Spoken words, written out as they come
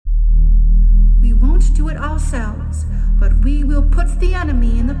it ourselves, but we will put the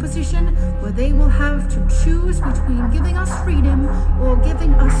enemy in the position where they will have to choose between giving us freedom or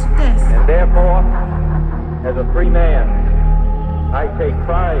giving us death. And therefore, as a free man, I take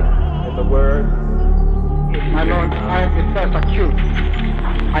pride in the word. My Lord, I am self-accused.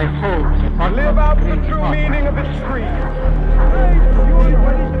 I hope that Live out the true meaning of its creed.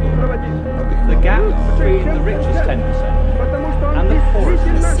 The gap between the richest 10% and the poorest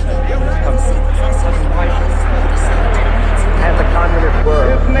 10% of this country has widened. And the communist world.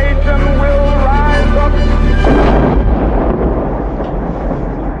 This nation will rise up.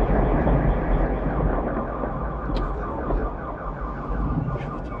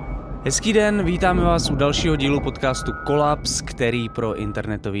 Hezký den, vítáme vás u dalšího dílu podcastu Kolaps, který pro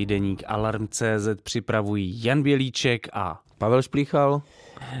internetový deník Alarm.cz připravují Jan Bělíček a Pavel Šplíchal.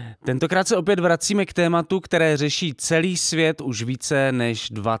 Tentokrát se opět vracíme k tématu, které řeší celý svět už více než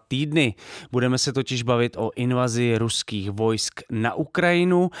 2 týdny. Budeme se totiž bavit o invazi ruských vojsk na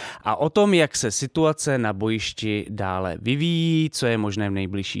Ukrajinu a o tom, jak se situace na bojišti dále vyvíjí, co je možné v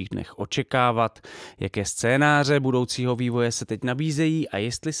nejbližších dnech očekávat, jaké scénáře budoucího vývoje se teď nabízejí a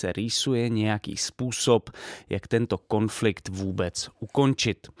jestli se rýsuje nějaký způsob, jak tento konflikt vůbec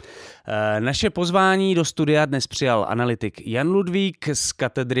ukončit. Naše pozvání do studia dnes přijal analytik Jan Ludvík z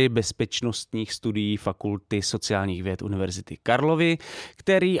katedry bezpečnostních studií Fakulty sociálních věd Univerzity Karlovy,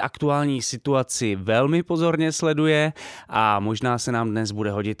 který aktuální situaci velmi pozorně sleduje a možná se nám dnes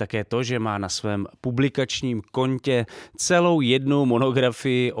bude hodit také to, že má na svém publikačním kontě celou jednu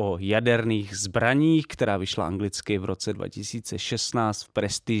monografii o jaderných zbraních, která vyšla anglicky v roce 2016 v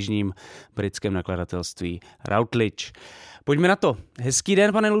prestižním britském nakladatelství Routledge. Pojďme na to. Hezký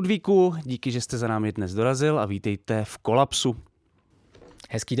den, pane Ludvíku, díky, že jste za námi dnes dorazil a vítejte v Kolapsu.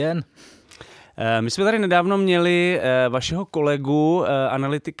 Hezký den. My jsme tady nedávno měli vašeho kolegu,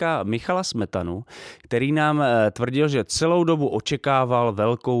 analytika Michala Smetanu, který nám tvrdil, že celou dobu očekával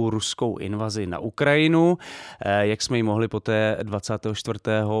velkou ruskou invazi na Ukrajinu, jak jsme ji mohli poté 24.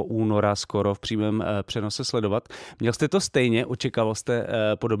 února skoro v přímém přenose sledovat. Měl jste to stejně? Očekával jste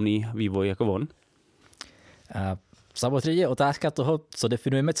podobný vývoj jako on? Samozřejmě je otázka toho, co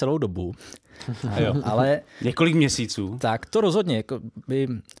definujeme celou dobu, ale několik měsíců. Tak to rozhodně,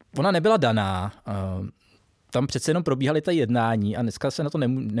 ona nebyla daná, tam přece jenom probíhaly ta jednání a dneska se na to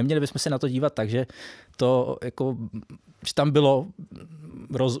neměli bychom se na to dívat, takže to jako, že tam bylo,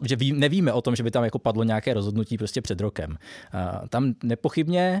 že nevíme o tom, že by tam jako padlo nějaké rozhodnutí prostě před rokem. Tam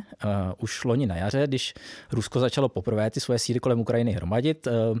nepochybně už loni na jaře, když Rusko začalo poprvé ty svoje síly kolem Ukrajiny hromadit,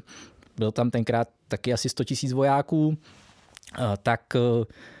 byl tam tenkrát taky asi 100 000 vojáků, tak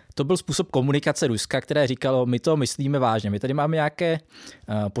to byl způsob komunikace Ruska, které říkalo, my to myslíme vážně, my tady máme nějaké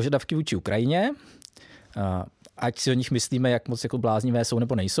požadavky vůči Ukrajině, ať si o nich myslíme, jak moc jako bláznivé jsou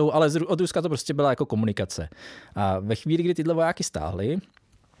nebo nejsou, ale od Ruska to prostě byla jako komunikace. A ve chvíli, kdy tyhle vojáky stáhly,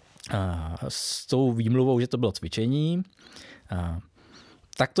 s tou výmluvou, že to bylo cvičení,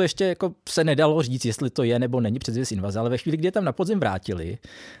 tak to ještě jako se nedalo říct, jestli to je nebo není předzvěst invaze, ale ve chvíli, kdy je tam na podzim vrátili,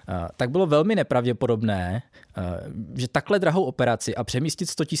 tak bylo velmi nepravděpodobné, že takhle drahou operaci a přemístit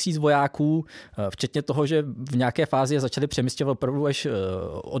 100 000 vojáků, včetně toho, že v nějaké fázi je začali přemístěvat opravdu až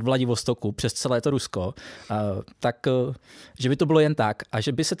od Vladivostoku přes celé to Rusko, tak že by to bylo jen tak a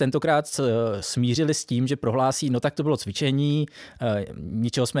že by se tentokrát smířili s tím, že prohlásí, no tak to bylo cvičení,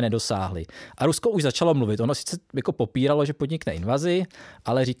 ničeho jsme nedosáhli. A Rusko už začalo mluvit. Ono sice jako popíralo, že podnikne invazi,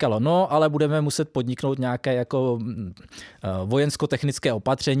 ale říkalo, no, ale budeme muset podniknout nějaké jako vojensko-technické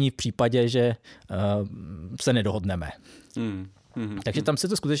opatření v případě, že se nedohodneme. Takže tam se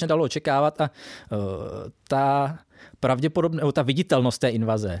to skutečně dalo očekávat a ta ta viditelnost té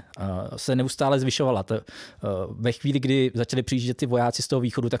invaze se neustále zvyšovala. Ve chvíli, kdy začali přijíždět ty vojáci z toho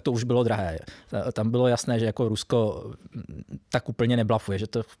východu, tak to už bylo drahé. Tam bylo jasné, že jako Rusko tak úplně neblafuje, že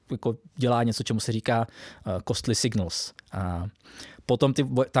to jako dělá něco, čemu se říká costly signals. A potom ty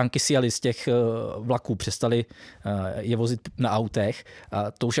tanky sjeli z těch vlaků, přestali je vozit na autech.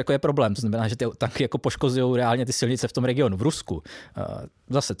 A to už jako je problém. To znamená, že ty tanky jako poškozují reálně ty silnice v tom regionu, v Rusku.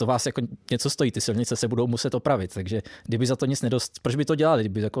 Zase to vás jako něco stojí, ty silnice se budou muset opravit, takže kdyby za to nic proč by to dělali,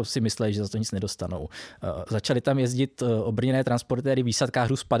 kdyby jako si mysleli, že za to nic nedostanou. Začali tam jezdit obrněné transportéry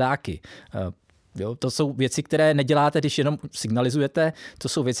výsadkářů s padáky. Jo, to jsou věci, které neděláte, když jenom signalizujete, to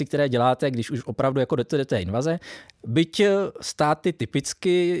jsou věci, které děláte, když už opravdu jako jdete do té invaze. Byť státy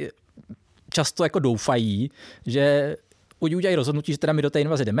typicky často jako doufají, že udělají rozhodnutí, že teda my do té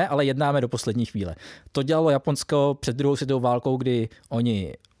invaze jdeme, ale jednáme do poslední chvíle. To dělalo Japonsko před druhou světovou válkou, kdy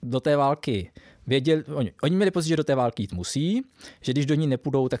oni do té války věděli, oni měli pocit, že do té války jít musí, že když do ní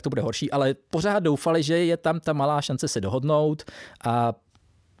nepůjdou, tak to bude horší, ale pořád doufali, že je tam ta malá šance se dohodnout a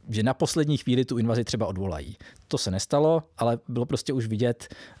že na poslední chvíli tu invazi třeba odvolají. To se nestalo, ale bylo prostě už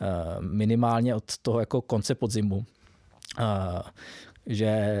vidět minimálně od toho jako konce podzimu,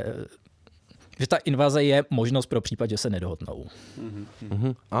 že ta invaze je možnost pro případ, že se nedohodnou.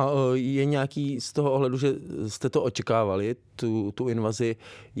 A je nějaký z toho ohledu, že jste to očekávali, tu invazi,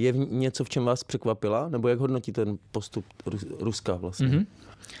 je něco, v čem vás překvapila? Nebo jak hodnotí ten postup Ruska vlastně?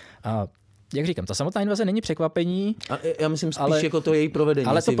 Jak říkám, ta samotná invaze není překvapení. A já myslím spíš jako to její provedení.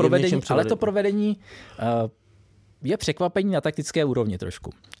 Ale to provedení je překvapení na taktické úrovni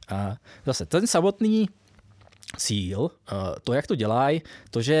trošku. Zase ten samotný cíl, to, jak to dělají,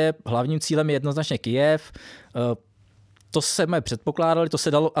 to, že hlavním cílem je jednoznačně Kyjev, to jsme předpokládali, to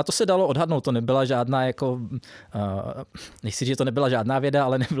se dalo odhadnout, to nebyla žádná jako, nechci říct, že to nebyla žádná věda,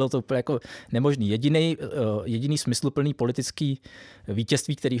 ale nebylo to úplně jako nemožný. Jediný smysluplný politický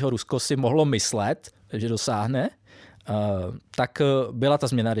vítězství, kterýho Rusko si mohlo myslet, že dosáhne, tak byla ta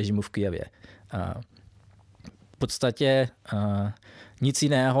změna režimu v Kyjevě. V podstatě nic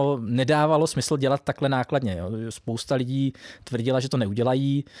jiného nedávalo smysl dělat takhle nákladně. Jo. Spousta lidí tvrdila, že to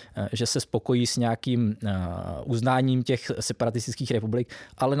neudělají, že se spokojí s nějakým uznáním těch separatistických republik,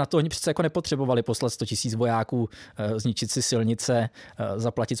 ale na to oni přece jako nepotřebovali poslat 100 000 vojáků, zničit si silnice,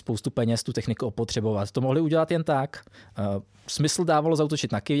 zaplatit spoustu peněz, tu techniku opotřebovat. To mohli udělat jen tak. Smysl dávalo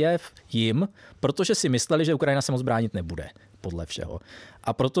zaútočit na Kyjev jim, protože si mysleli, že Ukrajina se moc bránit nebude, podle všeho.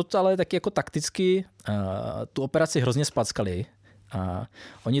 A proto to ale taky jako takticky tu operaci hrozně spackali.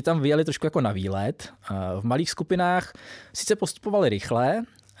 Oni tam vyjeli trošku jako na výlet. V malých skupinách sice postupovali rychle,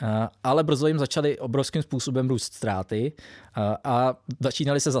 ale brzo jim začaly obrovským způsobem růst ztráty a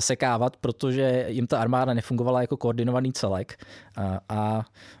začínali se zasekávat, protože jim ta armáda nefungovala jako koordinovaný celek. A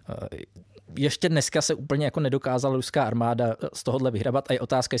ještě dneska se úplně jako nedokázala ruská armáda z tohohle vyhrabat a je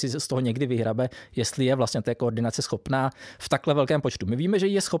otázka, jestli se z toho někdy vyhrabe, jestli je vlastně té koordinace schopná v takhle velkém počtu. My víme, že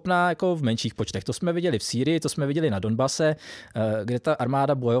je schopná jako v menších počtech. To jsme viděli v Sýrii, to jsme viděli na Donbase, kde ta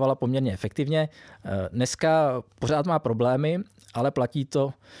armáda bojovala poměrně efektivně. Dneska pořád má problémy, ale platí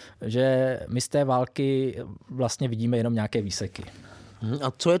to, že my z té války vlastně vidíme jenom nějaké výseky.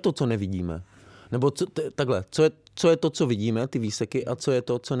 A co je to, co nevidíme? Nebo co je to, co vidíme, ty výseky, a co je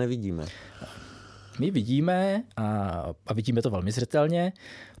to, co nevidíme? My vidíme, a vidíme to velmi zřetelně,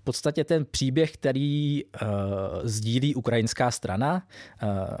 v podstatě ten příběh, který sdílí ukrajinská strana,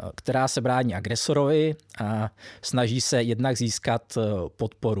 která se brání agresorovi a snaží se jednak získat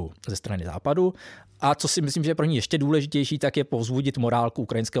podporu ze strany Západu. A co si myslím, že je pro ní ještě důležitější, tak je povzbudit morálku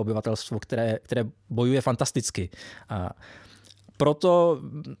ukrajinského obyvatelstva, které bojuje fantasticky. Proto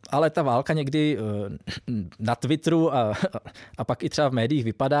ale ta válka někdy na Twitteru a pak i třeba v médiích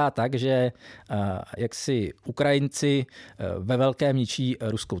vypadá tak, že jak si Ukrajinci ve velkém ničí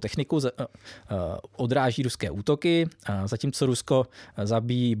ruskou techniku, odráží ruské útoky, zatímco Rusko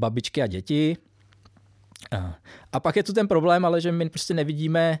zabíjí babičky a děti. A pak je tu ten problém, ale že my prostě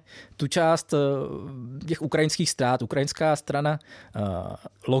nevidíme tu část těch ukrajinských ztrát. Ukrajinská strana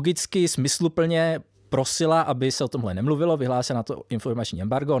logicky, smysluplně prosila, aby se o tomhle nemluvilo, vyhlásila na to informační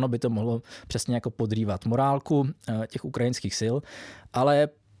embargo, ono by to mohlo přesně jako podrývat morálku těch ukrajinských sil, ale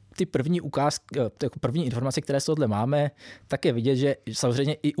ty první první informace, které z tohohle máme, tak je vidět, že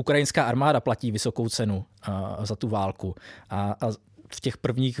samozřejmě i ukrajinská armáda platí vysokou cenu za tu válku. A v těch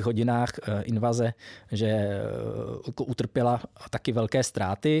prvních hodinách invaze, že utrpěla taky velké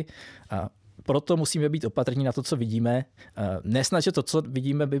ztráty. Proto musíme být opatrní na to, co vidíme. Nesnad, že to, co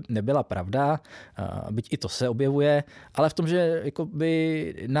vidíme, by nebyla pravda, byť i to se objevuje, ale v tom, že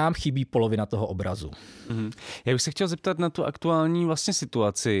jakoby nám chybí polovina toho obrazu. Já bych se chtěl zeptat na tu aktuální vlastně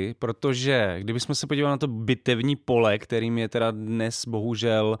situaci, protože kdybychom se podívali na to bitevní pole, kterým je teda dnes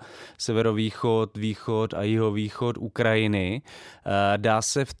bohužel severovýchod, východ a jihovýchod Ukrajiny, dá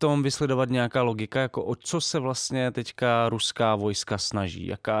se v tom vysledovat nějaká logika, jako o co se vlastně teďka ruská vojska snaží?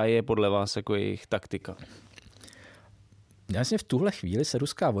 Jaká je podle vás jako jejich taktika? Vlastně v tuhle chvíli se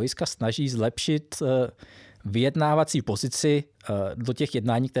ruská vojska snaží zlepšit vyjednávací pozici do těch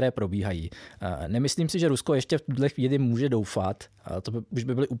jednání, které probíhají. Nemyslím si, že Rusko ještě v tuhle chvíli může doufat, to už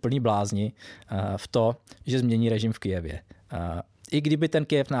by byli úplní blázni, v to, že změní režim v Kyjevě. I kdyby ten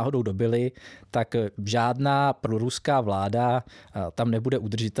Kyjev náhodou dobili, tak žádná proruská vláda tam nebude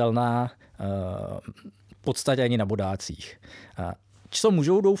udržitelná v podstatě ani na bodácích. Co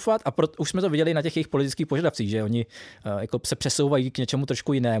můžou doufat, a už jsme to viděli na těch jejich politických požadavcích, že oni jako se přesouvají k něčemu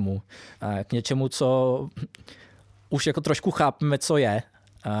trošku jinému, k něčemu, co už jako trošku chápeme, co je.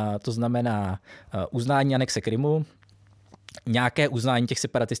 To znamená uznání anexe Krymu, nějaké uznání těch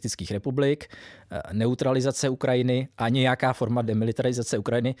separatistických republik, neutralizace Ukrajiny a nějaká forma demilitarizace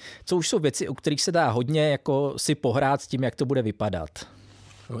Ukrajiny, co už jsou věci, u kterých se dá hodně jako si pohrát s tím, jak to bude vypadat.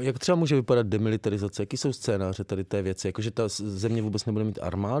 No, jak třeba může vypadat demilitarizace? Jaký jsou scénáře tady té věci? Jakože ta země vůbec nebude mít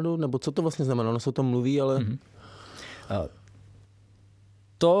armádu? Nebo co to vlastně znamená? Ono se o tom mluví, ale...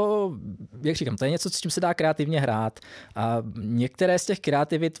 To, jak říkám, to je něco, s čím se dá kreativně hrát. A některé z těch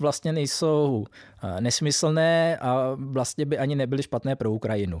kreativit vlastně nejsou nesmyslné a vlastně by ani nebyly špatné pro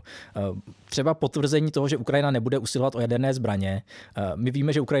Ukrajinu. Třeba potvrzení toho, že Ukrajina nebude usilovat o jaderné zbraně. My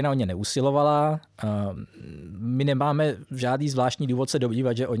víme, že Ukrajina o ně neusilovala. My nemáme žádný zvláštní důvod se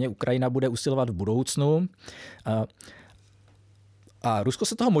domnívat, že o ně Ukrajina bude usilovat v budoucnu. A Rusko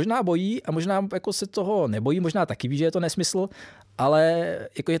se toho možná bojí a možná jako se toho nebojí, možná taky ví, že je to nesmysl, ale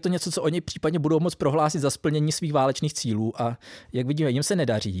jako je to něco, co oni případně budou moct prohlásit za splnění svých válečných cílů a jak vidíme, jim se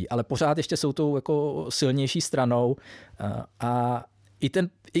nedaří, ale pořád ještě jsou tou jako silnější stranou a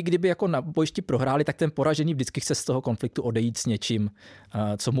i kdyby jako na bojišti prohráli, tak ten poražený vždycky chce z toho konfliktu odejít s něčím,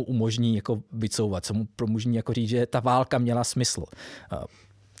 co mu umožní jako vycouvat, co mu umožní jako říct, že ta válka měla smysl.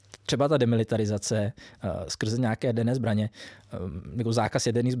 Třeba ta demilitarizace skrze nějaké jaderné zbraně, jako zákaz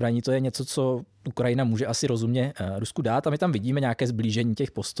jaderných zbraní, to je něco, co Ukrajina může asi rozumně Rusku dát a my tam vidíme nějaké zblížení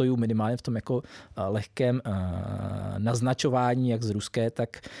těch postojů, minimálně v tom jako lehkém naznačování, jak z ruské,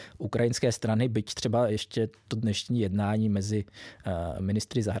 tak ukrajinské strany, byť třeba ještě to dnešní jednání mezi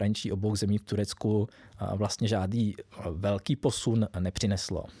ministry zahraničí obou zemí v Turecku vlastně žádný velký posun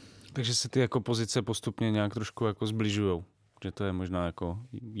nepřineslo. Takže se ty jako pozice postupně nějak trošku jako zbližujou. Že to je možná jako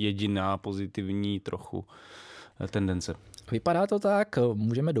jediná pozitivní trochu tendence. Vypadá to tak,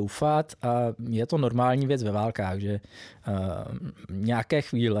 můžeme doufat a je to normální věc ve válkách, že nějaké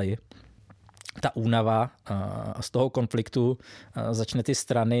chvíli ta únava z toho konfliktu začne ty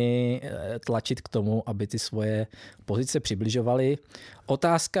strany tlačit k tomu, aby ty svoje pozice přibližovaly.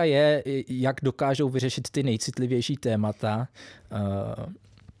 Otázka je, jak dokážou vyřešit ty nejcitlivější témata,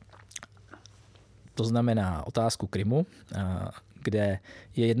 to znamená otázku Krymu, kde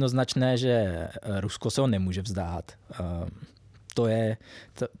je jednoznačné, že Rusko se ho nemůže vzdát.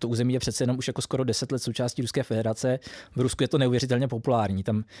 To území je přece jenom už jako skoro 10 let součástí Ruské federace. V Rusku je to neuvěřitelně populární.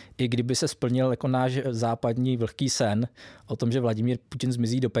 Tam i kdyby se splnil jako náš západní vlhký sen o tom, že Vladimír Putin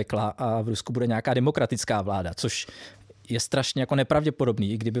zmizí do pekla a v Rusku bude nějaká demokratická vláda, což je strašně jako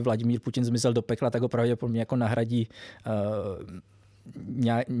nepravděpodobný. I kdyby Vladimír Putin zmizel do pekla, tak ho pravděpodobně jako nahradí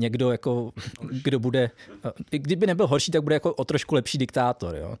někdo, jako, kdo bude, kdyby nebyl horší, tak bude jako o trošku lepší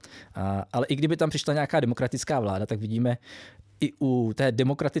diktátor. Jo? Ale i kdyby tam přišla nějaká demokratická vláda, tak vidíme i u té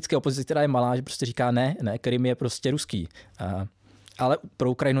demokratické opozice, která je malá, že prostě říká ne, Krym je prostě ruský. Ale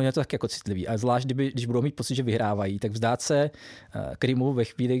pro Ukrajinu je to tak jako citlivý. A zvlášť, když budou mít pocit, že vyhrávají, tak vzdát se Krymu ve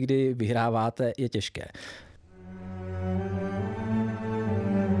chvíli, kdy vyhráváte, je těžké.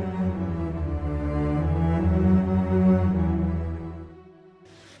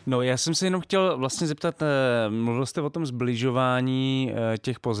 No, já jsem se jenom chtěl vlastně zeptat, mluvil jste o tom zbližování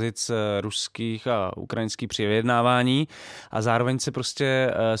těch pozic ruských a ukrajinských při vyjednávání a zároveň se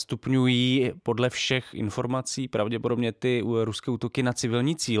prostě stupňují podle všech informací pravděpodobně ty ruské útoky na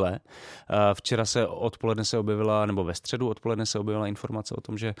civilní cíle. Včera odpoledne se objevila, nebo ve středu odpoledne se objevila informace o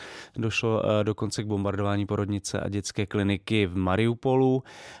tom, že došlo dokonce k bombardování porodnice a dětské kliniky v Mariupolu.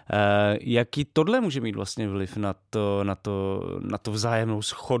 Jaký tohle může mít vlastně vliv na to vzájemnou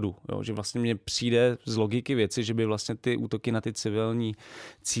shodu? Jo, že vlastně mně přijde z logiky věci, že by vlastně ty útoky na ty civilní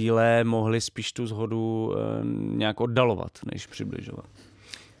cíle mohly spíš tu shodu nějak oddalovat, než přibližovat.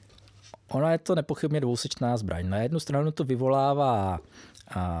 Ona je to nepochybně dvousečná zbraň. Na jednu stranu to vyvolává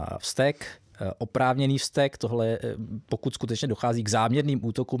vztek, oprávněný vztek, tohle, pokud skutečně dochází k záměrným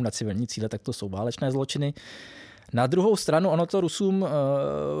útokům na civilní cíle, tak to jsou válečné zločiny. Na druhou stranu ono to Rusům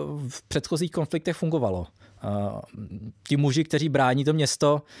v předchozích konfliktech fungovalo. Ti muži, kteří brání to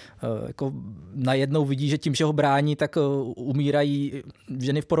město, jako najednou vidí, že tím, že ho brání, tak umírají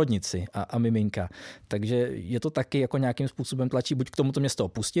ženy v porodnici a miminka. Takže je to taky jako nějakým způsobem tlačí buď k tomu to město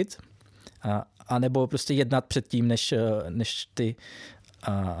opustit, anebo prostě jednat předtím, než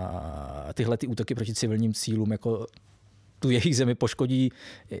tyhle ty útoky proti civilním cílům jako tu jejich zemi poškodí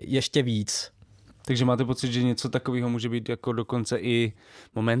ještě víc. Takže máte pocit, že něco takového může být jako dokonce i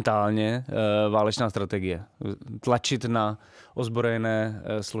momentálně válečná strategie. Tlačit na ozbrojené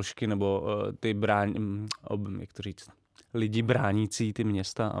složky nebo ty lidi bránící ty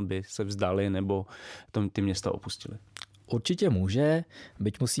města, aby se vzdali nebo ty města opustili. Určitě může,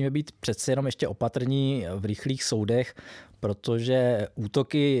 byť musíme být přece jenom ještě opatrní v rychlých soudech, protože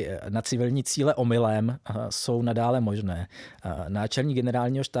útoky na civilní cíle omylem jsou nadále možné. Náčelník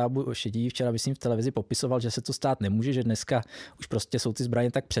generálního štábu Šedivý včera, myslím, v televizi popisoval, že se to stát nemůže, že dneska už prostě jsou ty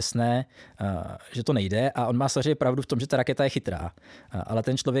zbraně tak přesné, že to nejde, a on má samozřejmě pravdu v tom, že ta raketa je chytrá, ale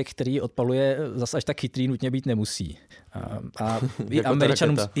ten člověk, který ji odpaluje, zase až tak chytrý nutně být nemusí. A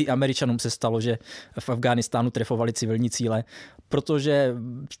i Američanům se stalo, že v Afghánistánu trefovali civilní cíle, protože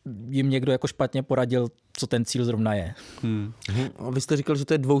jim někdo jako špatně poradil, co ten cíl zrovna je. A vy jste říkal, že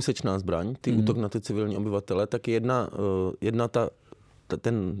to je dvousečná zbraň, ty útok na ty civilní obyvatele, tak jedna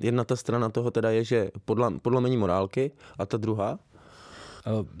ta strana toho teda je, že podlomení morálky, a ta druhá?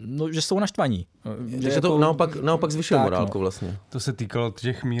 No, že jsou naštvaní. Že jako, to naopak zvyšuje morálku vlastně. To se týkalo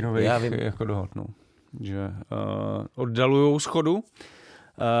těch mírových jako dohod, no. Že oddalujou schodu.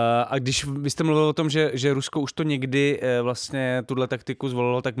 A když byste mluvil o tom, že Rusko už to někdy vlastně tuhle taktiku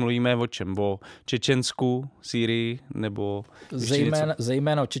zvolilo, tak mluvíme o čem? O Čečensku, Sýrii, nebo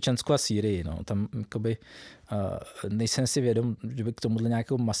zejména o Čečensku a Sýrii. No. Tam jakoby, nejsem si vědom, že by k tomuhle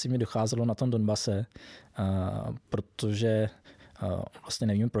nějakou masivně docházelo na tom Donbase, protože vlastně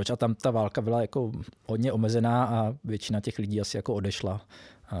nevím proč. A tam ta válka byla jako hodně omezená a většina těch lidí asi jako odešla.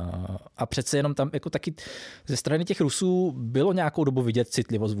 A přece jenom tam jako taky ze strany těch Rusů bylo nějakou dobu vidět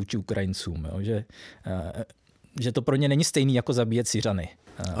citlivost vůči Ukrajincům, jo? Že to pro ně není stejný jako zabíjet Syřany.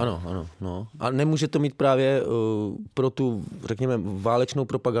 Ano. No. A nemůže to mít právě pro tu, řekněme, válečnou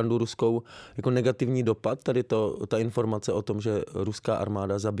propagandu ruskou jako negativní dopad, tady ta informace o tom, že ruská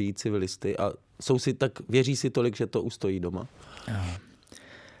armáda zabíjí civilisty, a věří si tolik, že to ustojí doma?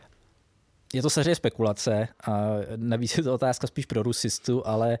 Je to samozřejmě spekulace a navíc je to otázka spíš pro rusistu,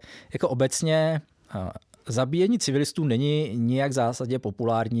 ale jako obecně zabíjení civilistů není nijak v zásadě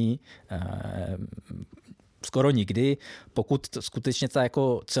populární skoro nikdy, pokud skutečně ta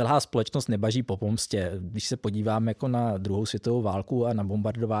jako celá společnost nebaží po pomstě. Když se podíváme jako na druhou světovou válku a na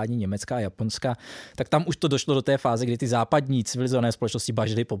bombardování Německa a Japonska, tak tam už to došlo do té fáze, kdy ty západní civilizované společnosti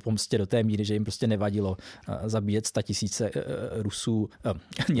bažily po pomstě do té míry, že jim prostě nevadilo zabíjet 100 000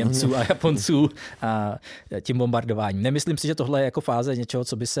 Němců a Japonců tím bombardováním. Nemyslím si, že tohle je jako fáze něčeho,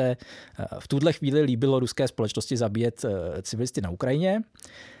 co by se v tuhle chvíli líbilo ruské společnosti zabíjet civilisty na Ukrajině.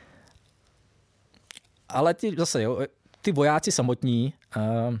 Ale ty vojáci samotní,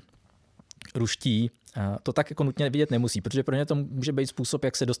 ruští, to tak jako nutně vidět nemusí, protože pro ně to může být způsob,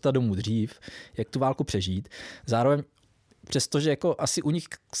 jak se dostat domů dřív, jak tu válku přežít. Zároveň přestože jako asi u nich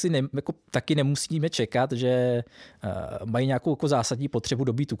jako taky nemusíme čekat, že mají nějakou jako zásadní potřebu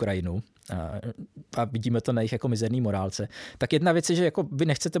dobít Ukrajinu, a vidíme to na jejich jako mizerný morálce, tak jedna věc je, že jako vy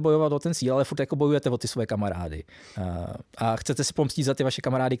nechcete bojovat o ten cíl, ale furt jako bojujete o ty svoje kamarády. A chcete si pomstít za ty vaše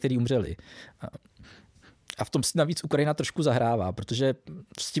kamarády, kteří umřeli. A v tom si navíc Ukrajina trošku zahrává, protože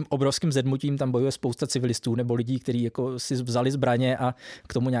s tím obrovským zedmutím tam bojuje spousta civilistů nebo lidí, kteří jako si vzali zbraně a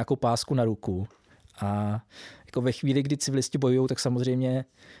k tomu nějakou pásku na ruku. A jako ve chvíli, kdy civilisti bojují, tak samozřejmě,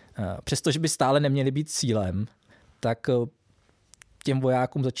 přestože by stále neměli být cílem, tak těm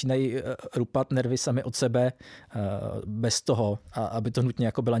vojákům začínají rupat nervy sami od sebe bez toho, aby to nutně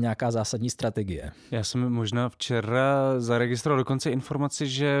jako byla nějaká zásadní strategie. Já jsem možná včera zaregistroval dokonce informaci,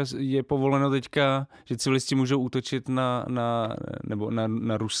 že je povoleno teďka, že civilisti můžou útočit na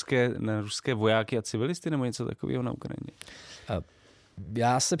ruské vojáky a civilisty nebo něco takového na Ukrajině.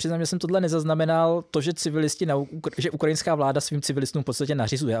 Já se přiznám, že jsem tohle nezaznamenal. To, že že ukrajinská vláda svým civilistům v podstatě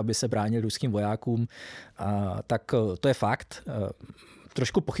nařizuje, aby se bránili ruským vojákům, tak to je fakt.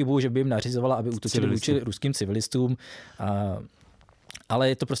 Trošku pochybuju, že by jim nařizovala, aby útočili vůči ruským civilistům. Ale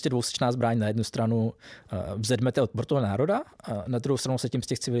je to prostě dvousečná zbraň. Na jednu stranu vzedmete odpor toho národa, a na druhou stranu se tím z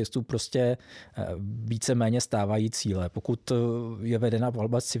těch civilistů prostě víceméně stávají cíle. Pokud je vedena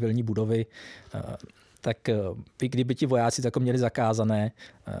volba z civilní budovy, tak i kdyby ti vojáci tako měli zakázané,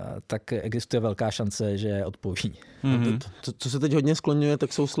 tak existuje velká šance, že odpoví. Mm-hmm. Co se teď hodně skloňuje,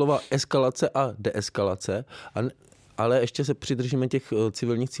 tak jsou slova eskalace a deeskalace, ale ještě se přidržíme těch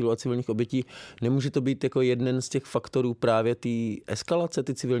civilních cílů a civilních obětí. Nemůže to být jako jeden z těch faktorů právě té eskalace,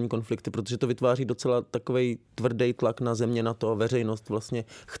 ty civilní konflikty, protože to vytváří docela takovej tvrdý tlak na země, na to, veřejnost vlastně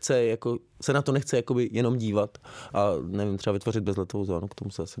se na to nechce jakoby jenom dívat a nevím, třeba vytvořit bezletovou zónu, k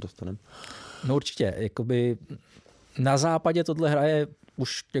tomu se asi dostaneme. No určitě, jakoby na západě tohle hraje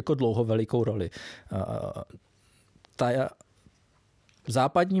už jako dlouho velikou roli. Ta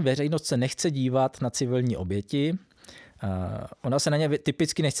západní veřejnost se nechce dívat na civilní oběti. Ona se na ně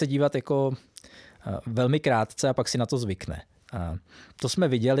typicky nechce dívat jako velmi krátce a pak si na to zvykne. To jsme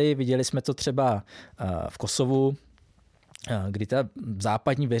viděli jsme to třeba v Kosovu, kdy ta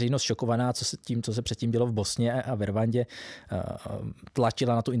západní veřejnost šokovaná co se předtím dělo v Bosně a v Rwandě,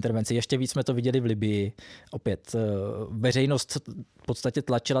 tlačila na tu intervenci. Ještě víc jsme to viděli v Libyi. Opět veřejnost v podstatě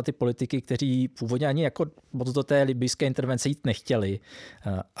tlačila ty politiky, kteří původně ani jako moc do té libyjské intervence jít nechtěli,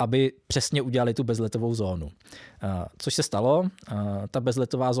 aby přesně udělali tu bezletovou zónu. Což se stalo. Ta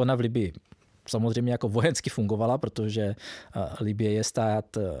bezletová zóna v Libyi samozřejmě jako vojensky fungovala, protože Libye je stát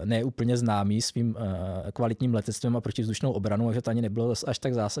neúplně známý svým kvalitním letectvem a protivzdušnou obranou, takže to ani nebylo až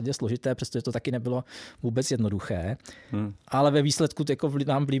tak zásadně složité, přestože to taky nebylo vůbec jednoduché. Ale ve výsledku jako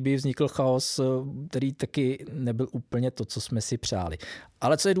nám v Libyi vznikl chaos, který taky nebyl úplně to, co jsme si přáli.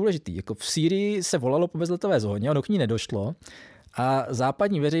 Ale co je důležité, jako v Sýrii se volalo po bezletové zóně, ono k ní nedošlo. A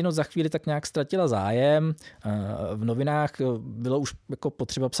západní veřejnost za chvíli tak nějak ztratila zájem. V novinách bylo už jako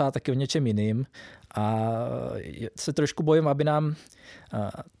potřeba psát taky o něčem jiným. A se trošku bojím, aby nám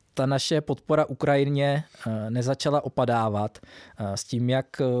ta naše podpora Ukrajině nezačala opadávat s tím,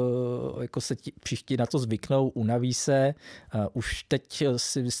 jak jako se všichni na to zvyknou, unaví se. Už teď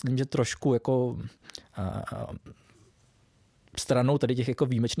si myslím, že trošku jako stranou tady těch jako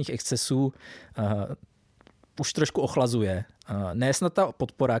výjimečných excesů už trošku ochlazuje. Ne snad ta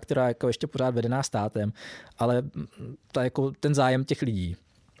podpora, která jako ještě pořád vedená státem, ale jako ten zájem těch lidí.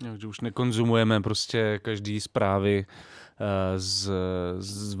 Že už nekonzumujeme prostě každý zprávy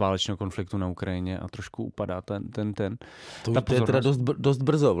z válečného konfliktu na Ukrajině a trošku upadá ten. To je teda dost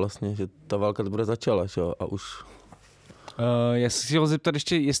brzo vlastně, že ta válka teprve začala, že? A už... Já si chtěl zeptat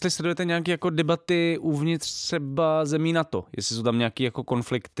ještě, jestli sledujete nějaké jako debaty uvnitř třeba zemí NATO, jestli jsou tam nějaké jako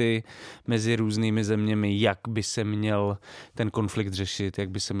konflikty mezi různými zeměmi, jak by se měl ten konflikt řešit, jak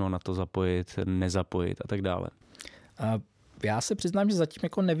by se mělo NATO zapojit, nezapojit a tak dále. Já se přiznám, že zatím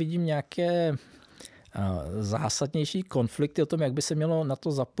jako nevidím nějaké zásadnější konflikty o tom, jak by se mělo na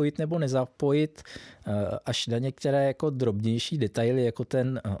to zapojit nebo nezapojit, až na některé jako drobnější detaily, jako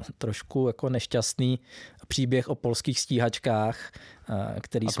ten trošku jako nešťastný příběh o polských stíhačkách,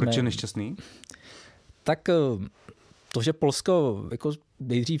 který jsme... A proč je nešťastný? Tak to, že Polsko jako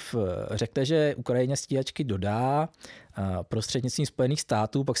nejdřív řekne, že Ukrajině stíhačky dodá prostřednictvím Spojených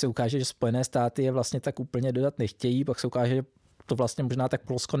států, pak se ukáže, že Spojené státy je vlastně tak úplně dodat nechtějí, pak se ukáže, že to vlastně možná tak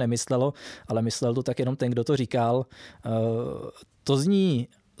Polsko nemyslelo, ale myslel to tak jenom ten, kdo to říkal. To zní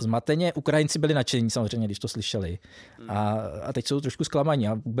zmateně. Ukrajinci byli nadšení samozřejmě, když to slyšeli. A teď jsou trošku zklamaní.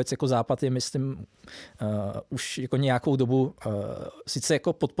 A vůbec jako Západ je, myslím, už jako nějakou dobu sice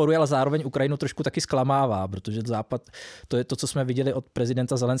jako podporuje, ale zároveň Ukrajinu trošku taky zklamává, protože Západ, to je to, co jsme viděli od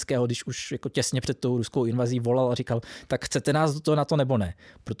prezidenta Zelenského, když už jako těsně před tou ruskou invazí volal a říkal, tak chcete nás do toho NATO nebo ne?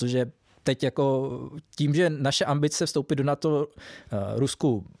 Protože teď jako tím, že naše ambice vstoupit do NATO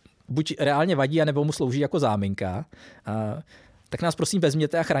Rusku buď reálně vadí, anebo mu slouží jako záminka, tak nás prosím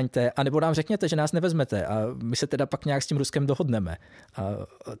vezměte a chraňte, anebo nám řekněte, že nás nevezmete a my se teda pak nějak s tím Ruskem dohodneme. A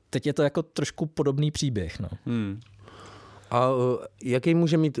teď je to jako trošku podobný příběh. No. A jaký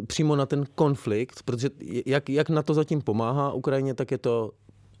může mít přímo na ten konflikt, protože jak na to zatím pomáhá Ukrajině, tak je to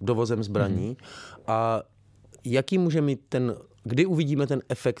dovozem zbraní. A jaký může mít kdy uvidíme ten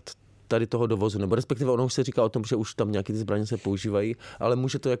efekt tady toho dovozu, nebo respektive ono už se říká o tom, že už tam nějaké ty zbraně se používají, ale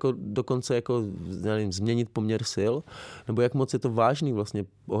může to jako dokonce jako, nevím, změnit poměr sil, nebo jak moc je to vážný vlastně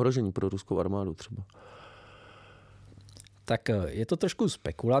ohrožení pro ruskou armádu třeba? Tak je to trošku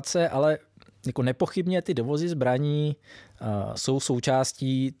spekulace, ale jako nepochybně ty dovozy zbraní jsou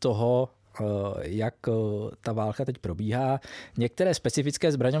součástí toho, jak ta válka teď probíhá. Některé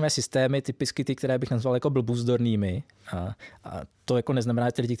specifické zbraňové systémy, typicky ty, které bych nazval jako blbůzdornými, a to jako neznamená,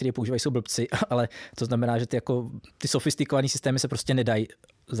 že ty lidi, kteří je používají, jsou blbci, ale to znamená, že ty sofistikované systémy se prostě nedají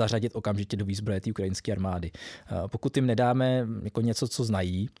zařadit okamžitě do výzbroje té ukrajinské armády. Pokud jim nedáme jako něco, co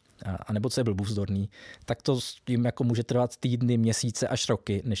znají, anebo co je blbůzdorný, tak to jim jako může trvat týdny, měsíce až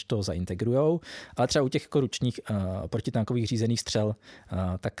roky, než to zaintegrujou. Ale třeba u těch jako ručních protitankových řízených střel,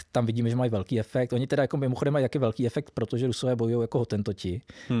 tak tam vidíme, že mají velký efekt. Oni teda jako mimochodem mají taky velký efekt, protože Rusové bojují jako hotentoti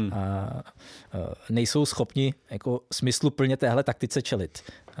a nejsou schopni jako smysluplně téhle taktice čelit.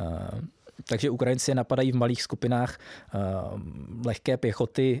 Takže Ukrajinci je napadají v malých skupinách lehké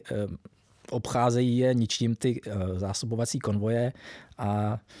pěchoty, obcházejí je, ničím ty zásobovací konvoje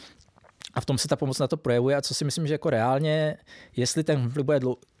a v tom se ta pomoc na to projevuje. A co si myslím, že jako reálně, jestli ten konflikt bude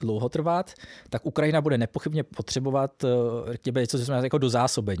dlouho trvat, tak Ukrajina bude nepochybně potřebovat něco, co jsme jako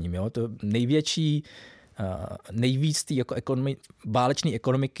dozásobením. Jo? To největší nejvíc té jako válečné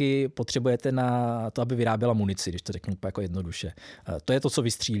ekonomiky potřebujete na to, aby vyráběla munici, když to řeknu jako jednoduše. To je to, co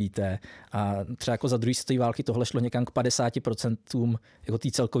vystřílíte. A třeba jako za druhé světové války tohle šlo někam k 50% jako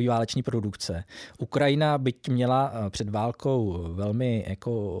té celkové váleční produkce. Ukrajina, byť měla před válkou velmi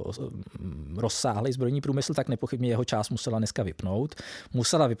jako rozsáhlý zbrojní průmysl, tak nepochybně jeho část musela dneska vypnout.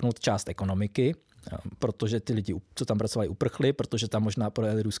 Musela vypnout část ekonomiky, protože ty lidi, co tam pracovali, uprchli, protože tam možná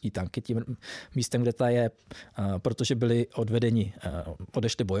projeli ruský tanky tím místem, kde ta je, protože byli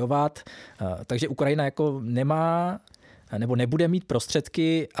odešli bojovat. Takže Ukrajina jako nemá nebo nebude mít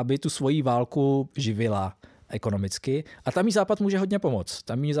prostředky, aby tu svoji válku živila ekonomicky. A tam jí Západ může hodně pomoct.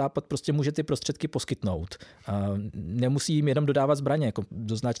 Tam jí Západ prostě může ty prostředky poskytnout. Nemusí jim jenom dodávat zbraně. Jako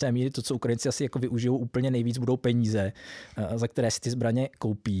do značné míry to, co Ukrajinci asi jako využijou úplně nejvíc, budou peníze, za které si ty zbraně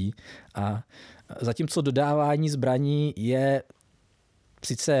koupí. A zatímco dodávání zbraní je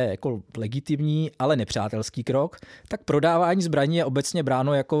sice jako legitimní, ale nepřátelský krok, tak prodávání zbraní je obecně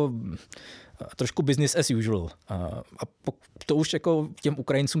bráno jako trošku business as usual. A to už jako těm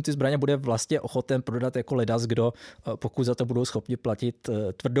Ukrajincům ty zbraně bude vlastně ochoten prodat jako ledas, kdo, pokud za to budou schopni platit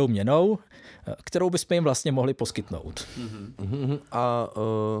tvrdou měnou, kterou bychom jim vlastně mohli poskytnout. A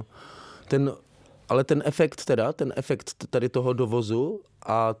ale ten efekt tady toho dovozu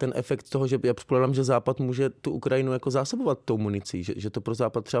a ten efekt toho, že já předpokládám, že Západ může tu Ukrajinu jako zásobovat tou municí, že to pro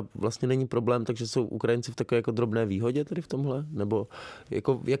Západ třeba vlastně není problém, takže jsou Ukrajinci v takové jako drobné výhodě tady v tomhle? Nebo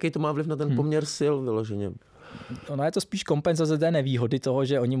jako, jaký to má vliv na ten poměr sil vyloženě? Ono je to spíš kompenzace té nevýhody toho,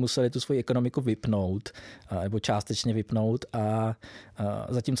 že oni museli tu svoji ekonomiku vypnout, nebo částečně vypnout a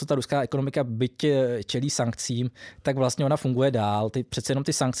zatímco ta ruská ekonomika byť čelí sankcím, tak vlastně ona funguje dál. Přece jenom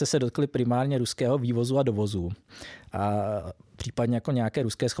ty sankce se dotkly primárně ruského vývozu a dovozu. A případně jako nějaké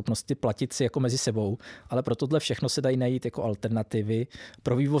ruské schopnosti platit si jako mezi sebou, ale pro tohle všechno se dají najít jako alternativy.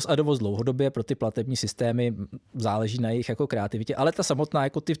 Pro vývoz a dovoz dlouhodobě, pro ty platební systémy záleží na jejich jako kreativitě, ale ta samotná,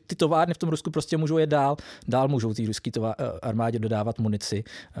 jako ty továrny v tom Rusku prostě můžou jet dál můžou té ruské armádě dodávat munici.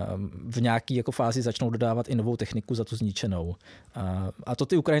 V nějaké jako fázi začnou dodávat i novou techniku za tu zničenou. A to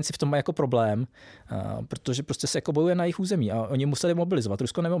ty Ukrajinci v tom mají jako problém, protože prostě se jako bojuje na jejich území a oni museli mobilizovat.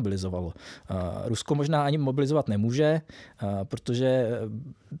 Rusko nemobilizovalo. Rusko možná ani mobilizovat nemůže, protože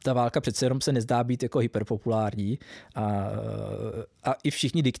ta válka přece jenom se nezdá být jako hyperpopulární a i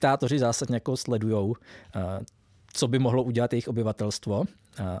všichni diktátoři zásadně jako sledujou, co by mohlo udělat jejich obyvatelstvo.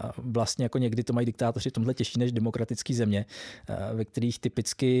 Vlastně jako někdy to mají diktátoři v tomhle těžší než demokratické země, ve kterých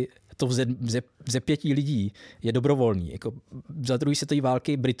typicky to vzepětí lidí je dobrovolný. Jako za druhé světové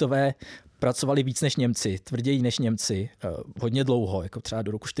války Britové pracovali víc než Němci, tvrději než Němci, hodně dlouho, jako třeba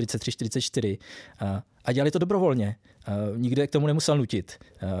do roku 43-44 a dělali to dobrovolně. Nikdo je k tomu nemusel nutit.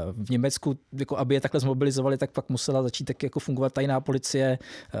 V Německu, jako aby je takhle zmobilizovali, tak pak musela začít taky jako fungovat tajná policie,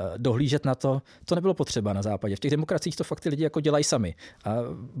 dohlížet na to. To nebylo potřeba na západě. V těch demokraciích to fakt ty lidi jako dělají sami. A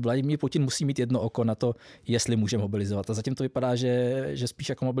Vladimír Putin musí mít jedno oko na to, jestli může mobilizovat. A zatím to vypadá, že spíš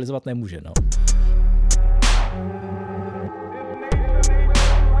jako mobilizovat nemůže. No.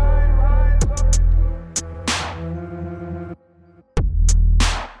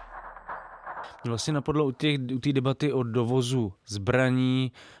 Vlastně napadlo u té debaty o dovozu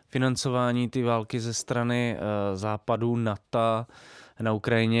zbraní, financování ty války ze strany západu, NATO na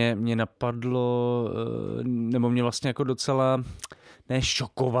Ukrajině, mě napadlo, nebo mě vlastně jako docela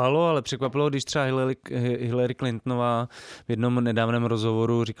šokovalo, ale překvapilo, když třeba Hillary Clintonová v jednom nedávném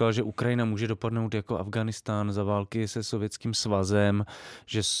rozhovoru říkala, že Ukrajina může dopadnout jako Afghánistán za války se Sovětským svazem,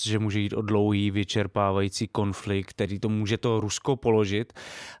 že může jít o dlouhý, vyčerpávající konflikt, který to může to Rusko položit.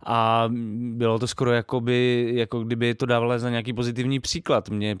 A bylo to skoro jako kdyby to dávala za nějaký pozitivní příklad.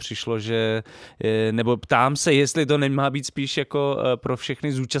 Mně přišlo, že, nebo ptám se, jestli to nemá být spíš jako pro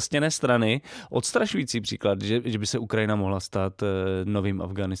všechny zúčastněné strany odstrašující příklad, že by se Ukrajina mohla stát novým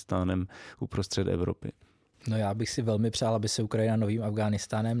Afghánistánem uprostřed Evropy. No já bych si velmi přál, aby se Ukrajina novým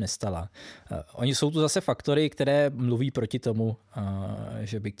Afghánistánem nestala. Oni jsou tu zase faktory, které mluví proti tomu,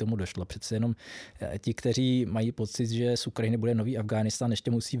 že by k tomu došlo. Přece jenom ti, kteří mají pocit, že z Ukrajiny bude nový Afghánistán,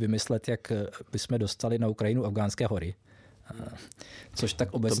 ještě musí vymyslet, jak bychom dostali na Ukrajinu afgánské hory. Což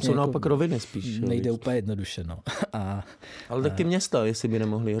tak obecně tam jsou naopak roviny spíš. Nejde úplně jednoduše. No. Ale taky města, jestli by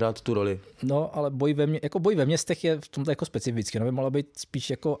nemohli hrát tu roli. No, ale boj ve městech je v tomto jako specifický. No, by mohlo být spíš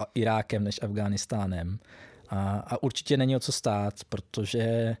jako Irákem než Afghánistánem. A určitě není o co stát,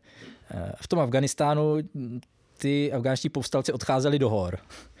 protože v tom Afghánistánu ty afgánští povstalci odcházeli do hor.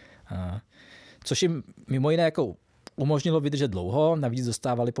 Což jim mimo jiné jako umožnilo vydržet dlouho. Navíc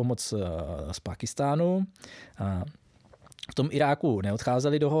dostávali pomoc z Pákistánu. V tom Iráku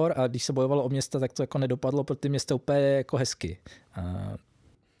neodcházeli do hor a když se bojovalo o města, tak to jako nedopadlo pro ty města úplně jako hezky.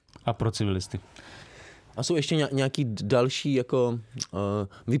 A pro civilisty? A jsou ještě nějaký další, jako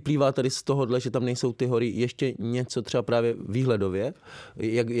vyplývá tady z tohohle, že tam nejsou ty hory, ještě něco třeba právě výhledově,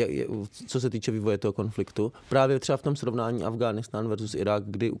 co se týče vývoje toho konfliktu. Právě třeba v tom srovnání Afghánistán versus Irák,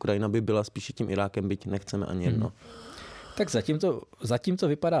 kdy Ukrajina by byla spíše tím Irákem, byť nechceme ani jedno. Tak zatím to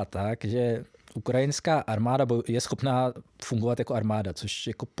vypadá tak, že ukrajinská armáda je schopná fungovat jako armáda, což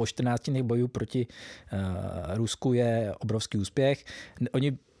jako po 14 dnech bojů proti Rusku je obrovský úspěch.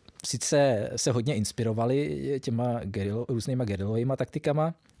 Oni sice se hodně inspirovali těma různýma gerilovými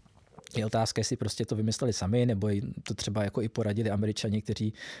taktikama. Je otázka, jestli prostě to vymysleli sami, nebo to třeba jako i poradili Američani,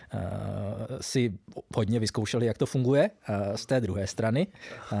 kteří si hodně vyzkoušeli, jak to funguje z té druhé strany.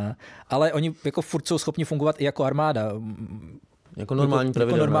 Ale oni jako furt jsou schopni fungovat i jako armáda. Jako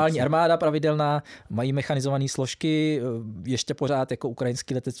normální armáda pravidelná, mají mechanizované složky, ještě pořád jako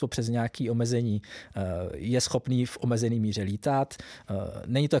ukrajinské letectvo přes nějaké omezení je schopný v omezený míře lítat.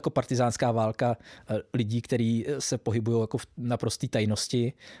 Není to jako partizánská válka lidí, kteří se pohybují jako v naprosté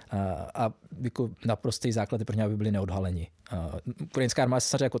tajnosti a jako naprostý základ pro ně, aby byli neodhaleni. Ukrajinská armáda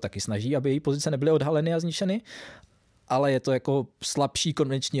se jako taky snaží, aby její pozice nebyly odhaleny a zničeny, ale je to jako slabší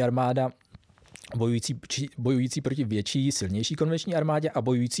konvenční armáda, bojující proti větší, silnější konvenční armádě a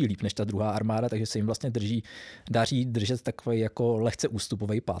bojující líp než ta druhá armáda, takže se jim vlastně daří držet takový jako lehce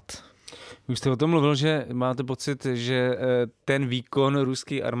ústupový pad. Už jste o tom mluvil, že máte pocit, že ten výkon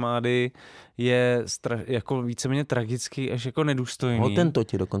ruské armády je jako víceméně tragický až jako nedůstojný.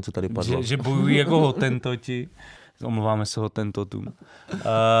 Hotentoti dokonce tady padlo. Že bojují jako hotentoti. Omlouváme se hotentotům.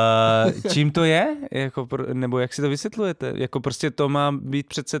 Čím to je? Jako, nebo jak si to vysvětlujete? Jako prostě to má být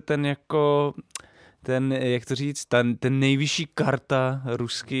přece ten jako jak to říct, ten nejvyšší karta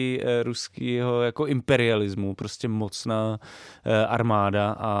ruského jako imperialismu, prostě mocná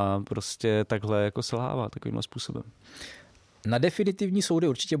armáda a prostě takhle jako selhává takovým způsobem. Na definitivní soudy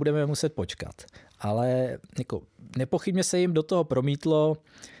určitě budeme muset počkat, ale jako nepochybně se jim do toho promítlo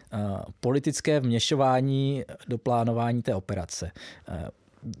politické vměšování do plánování té operace.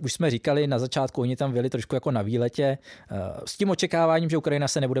 Už jsme říkali, na začátku oni tam byli trošku jako na výletě s tím očekáváním, že Ukrajina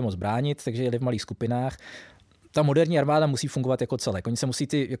se nebude moc bránit, takže jeli v malých skupinách. Ta moderní armáda musí fungovat jako celek. Oni se musí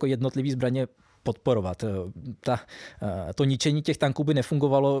ty jako jednotlivý zbraně podporovat. To ničení těch tanků by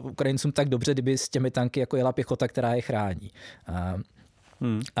nefungovalo Ukrajincům tak dobře, kdyby s těmi tanky jako jela pěchota, která je chrání.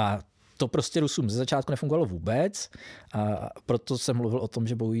 A to prostě Rusům ze začátku nefungovalo vůbec, a proto jsem mluvil o tom,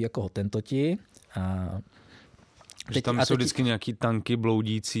 že bojují jako hotentoti. Že tam jsou vždycky nějaký tanky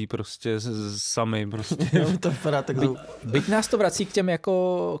bloudící prostě sami. Prostě. Byť nás to vrací k těm,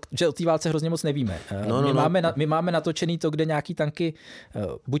 jako, že o té válce hrozně moc nevíme. My máme natočený to, kde nějaký tanky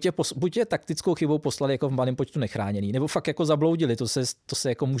buď je taktickou chybou poslali jako v malém počtu nechráněný, nebo fakt jako zabloudili, to se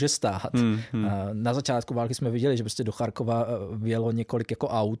jako může stát. Na začátku války jsme viděli, že prostě do Charkova vyjelo několik jako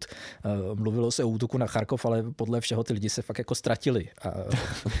aut. Mluvilo se o útoku na Charkov, ale podle všeho ty lidi se fakt jako ztratili.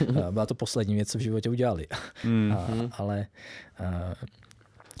 Byla to poslední věc, co v životě udělali.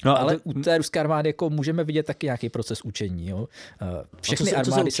 Ale u té ruské armády jako můžeme vidět taky nějaký proces učení. Jo? Všechny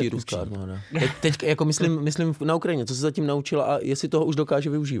armády se ruská armáda. Teď jako myslím na Ukrajině, co se zatím naučila a jestli toho už dokáže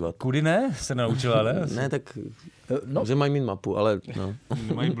využívat. Kudy ne? Se naučila, ne? Ne, tak že mají mít mapu, ale no.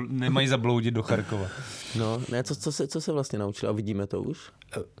 Nemají zabloudit do Charkova. No, ne, co se vlastně naučila a vidíme to už?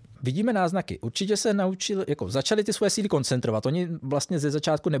 Vidíme náznaky. Určitě se naučili, jako začali ty svoje síly koncentrovat. Oni vlastně ze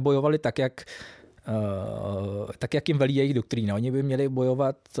začátku nebojovali tak, jak jim velí jejich doktrína. Oni by měli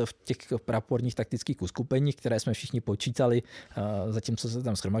bojovat v těch praporních taktických uskupeních, které jsme všichni počítali, zatímco se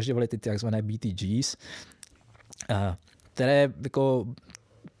tam shromažďovaly ty takzvané BTGs, které jako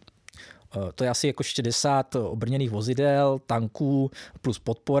to je asi jako 60 obrněných vozidel, tanků plus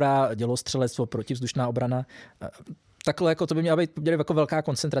podpora, dělostřelectvo, protivzdušná obrana. Takhle jako to by měla být jako velká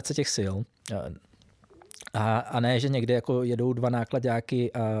koncentrace těch sil. A ne, že někde jako jedou dva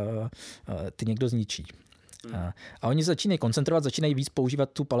nákladáky a ty někdo zničí. A oni začínají koncentrovat, začínají víc používat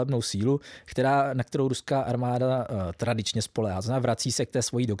tu palebnou sílu, na kterou ruská armáda tradičně spoléhá. Znamená, vrací se k té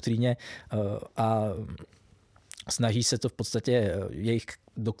svojí doktríně a snaží se to v podstatě, jejich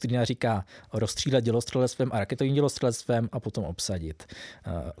doktrína říká rozstřílet dělostřelectvem a raketovým dělostřelectvem a potom obsadit.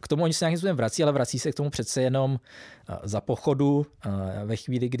 K tomu oni se nějakým způsobem vrací, ale vrací se k tomu přece jenom za pochodu ve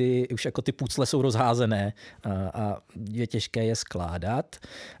chvíli, kdy už jako ty pucle jsou rozházené a je těžké je skládat.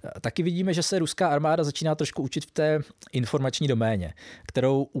 Taky vidíme, že se ruská armáda začíná trošku učit v té informační doméně,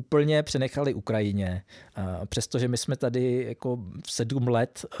 kterou úplně přenechali Ukrajině. Přestože my jsme tady jako 7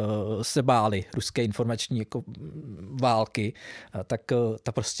 let se báli ruské informační jako války, tak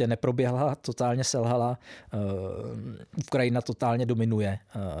ta prostě neproběhla, totálně selhala. Ukrajina totálně dominuje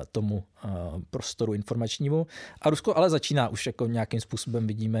tomu prostoru informačnímu. A Rusko ale začíná už jako nějakým způsobem,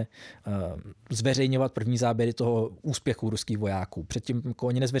 vidíme, zveřejňovat první záběry toho úspěchu ruských vojáků. Předtím jako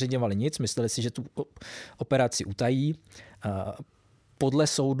oni nezveřejňovali nic, mysleli si, že tu operaci utají. Podle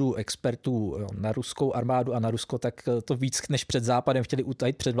soudu expertů na ruskou armádu a na Rusko, tak to víc než před Západem chtěli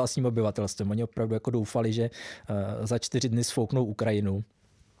utajit před vlastním obyvatelstvem. Oni opravdu jako doufali, že za 4 dny sfouknou Ukrajinu,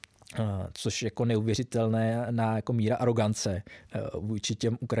 což jako neuvěřitelné na jako míra arogance vůči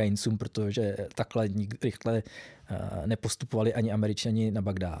těm Ukrajincům, protože takhle rychle nepostupovali ani Američani na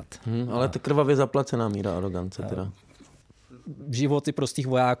Bagdád. Ale to krvavě zaplacená míra arogance teda. Životy prostých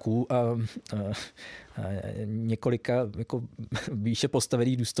vojáků a několika jako výše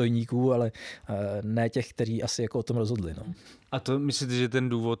postavených důstojníků, ale ne těch, kteří asi jako o tom rozhodli. No. A to myslíte, že ten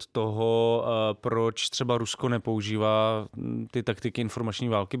důvod toho, proč třeba Rusko nepoužívá ty taktiky informační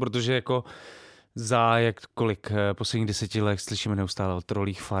války, protože jako za posledních 10 let slyšíme neustále o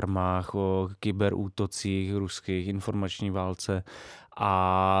trolích farmách, o kyberútocích ruských, informační válce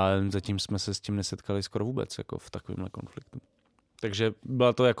a zatím jsme se s tím nesetkali skoro vůbec jako v takovémhle konfliktu. Takže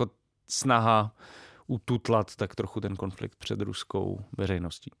byla to jako snaha ututlat tak trochu ten konflikt před ruskou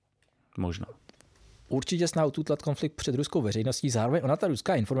veřejností. Možná. Určitě snaha ututlat konflikt před ruskou veřejností. Zároveň ona ta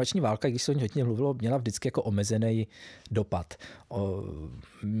ruská informační válka, když se o ní hodně mluvilo, měla vždycky jako omezený dopad.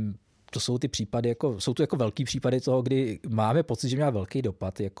 To jsou ty případy, jsou to jako velký případy toho, kdy máme pocit, že měla velký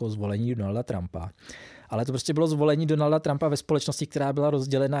dopad, jako zvolení Donalda Trumpa. Ale to prostě bylo zvolení Donalda Trumpa ve společnosti, která byla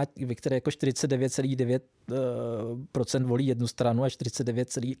rozdělená, ve které jako 49,9% volí jednu stranu a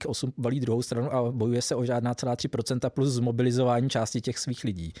 49,8% volí druhou stranu a bojuje se o žádná celá 3% plus zmobilizování části těch svých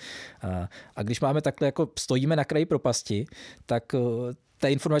lidí. A když máme takhle, jako stojíme na kraji propasti, tak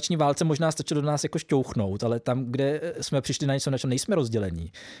té informační válce možná stačilo do nás jako šťouchnout, ale tam, kde jsme přišli na něco, na čem nejsme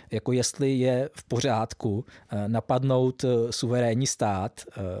rozdělení, jako jestli je v pořádku napadnout suverénní stát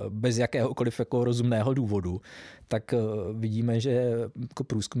bez jakéhokoliv jako rozumného důvodu, tak vidíme, že jako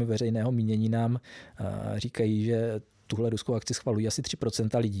průzkumy veřejného mínění nám říkají, že tuhle ruskou akci schvalují asi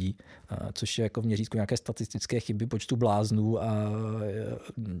 3% lidí, což je jako v měřítku nějaké statistické chyby počtu bláznů a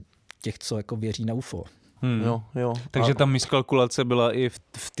těch, co jako věří na UFO. Jo. Takže ta miskalkulace byla i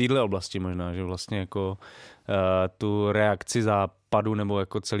v této oblasti možná, že vlastně jako tu reakci Západu nebo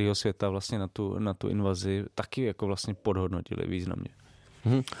jako celého světa vlastně na tu invazi taky jako vlastně podhodnotili významně.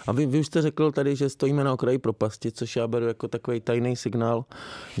 A vy už jste řekl tady, že stojíme na okraji propasti, což já beru jako takový tajný signál,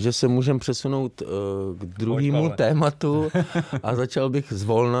 že se můžeme přesunout k druhému tématu a začal bych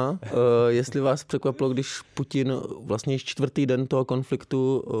zvolna. Jestli vás překvapilo, když Putin vlastně již 4. den toho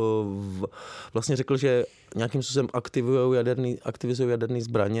konfliktu vlastně řekl, že nějakým způsobem aktivizují jaderné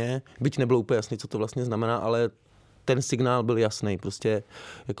zbraně, byť nebylo úplně jasný, co to vlastně znamená, ale ten signál byl jasný, prostě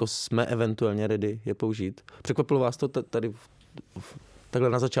jako jsme eventuálně ready je použít. Překvapilo vás to tady takhle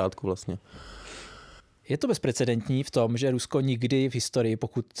na začátku vlastně? Je to bezprecedentní v tom, že Rusko nikdy v historii,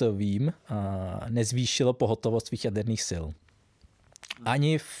 pokud vím, nezvýšilo pohotovost svých jaderných sil.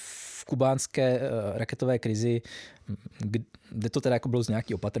 Ani v kubánské raketové krizi, kde to teda jako bylo z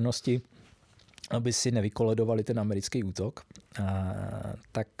nějaké opatrnosti, aby si nevykoledovali ten americký útok,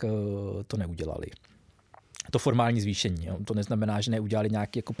 tak to neudělali. To formální zvýšení. Jo. To neznamená, že neudělali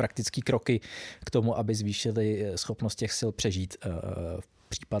nějaké jako praktické kroky k tomu, aby zvýšili schopnost těch sil přežít v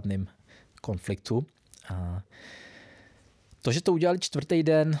případném konfliktu. To, že to udělali 4.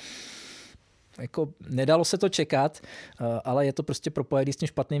 den, jako nedalo se to čekat, ale je to prostě propojené s tím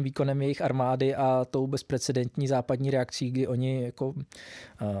špatným výkonem jejich armády a tou bezprecedentní západní reakcí, kdy oni jako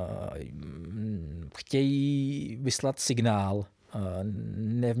chtějí vyslat signál,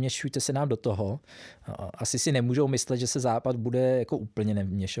 nevměšujte se nám do toho. Asi si nemůžou myslet, že se Západ bude jako úplně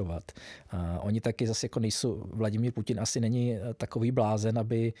nevměšovat. Oni taky zase jako nejsou, Vladimír Putin asi není takový blázen,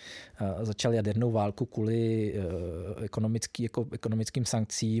 aby začal jadernou válku kvůli ekonomickým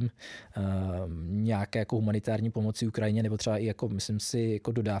sankcím, nějaké jako humanitární pomoci Ukrajině nebo třeba i jako, myslím si,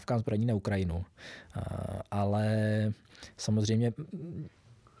 jako dodávkám zbraní na Ukrajinu. Ale samozřejmě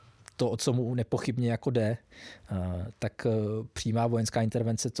to, o co mu nepochybně jako jde, tak přímá vojenská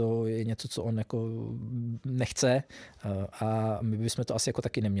intervence, to je něco, co on jako nechce a my bychom to asi jako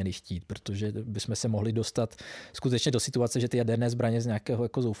taky neměli chtít, protože bychom se mohli dostat skutečně do situace, že ty jaderné zbraně z nějakého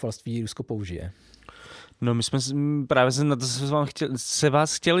jako zoufalství Rusko použije. No my jsme právě na to se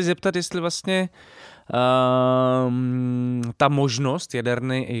vás chtěli zeptat, jestli vlastně ta možnost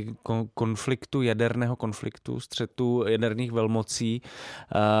jaderného konfliktu, střetu jaderných velmocí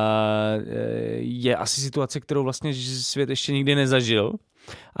je asi situace, kterou vlastně svět ještě nikdy nezažil.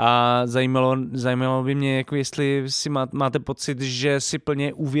 A zajímalo by mě, jako jestli si máte pocit, že si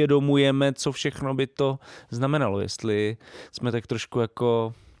plně uvědomujeme, co všechno by to znamenalo, jestli jsme tak trošku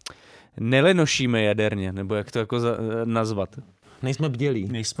jako nelenošíme jaderně, nebo jak to jako nazvat. Nejsme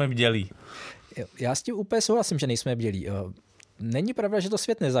bdělí. Já s tím úplně souhlasím, že nejsme bdělí. Není pravda, že to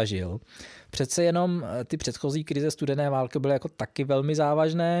svět nezažil. Přece jenom ty předchozí krize studené války byly jako taky velmi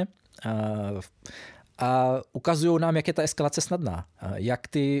závažné a ukazují nám, jak je ta eskalace snadná.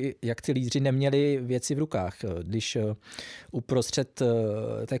 Jak ty lídři neměli věci v rukách. Když uprostřed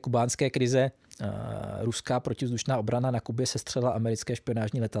té kubánské krize ruská protivzdušná obrana na Kubě sestřela americké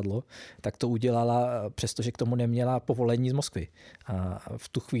špionážní letadlo, tak to udělala, přestože k tomu neměla povolení z Moskvy. A v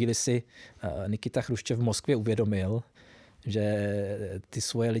tu chvíli si Nikita Chruščev v Moskvě uvědomil, že ty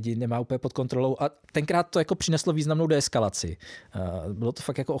svoje lidi nemá úplně pod kontrolou a tenkrát to jako přineslo významnou deeskalaci. Bylo to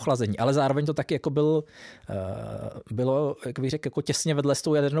fakt jako ochlazení, ale zároveň to taky jako bylo, jak bych řekl, jako těsně vedle s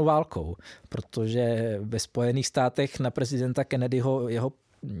tou jadernou válkou, protože ve Spojených státech na prezidenta Kennedyho jeho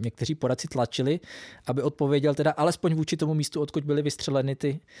někteří poradci tlačili, aby odpověděl teda alespoň vůči tomu místu, odkud byly vystřeleny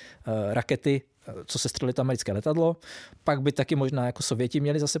ty rakety, co se střelilo to americké letadlo. Pak by taky možná jako Sověti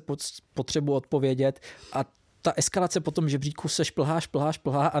měli zase potřebu odpovědět a ta eskalace po tom žebříku se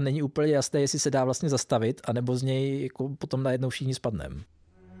šplhá a není úplně jasné, jestli se dá vlastně zastavit, anebo z něj jako potom najednou všichni spadneme.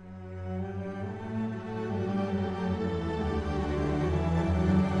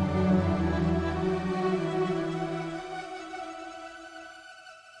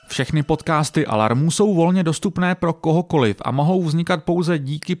 Všechny podcasty Alarmu jsou volně dostupné pro kohokoliv a mohou vznikat pouze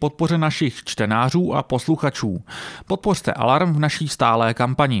díky podpoře našich čtenářů a posluchačů. Podpořte Alarm v naší stálé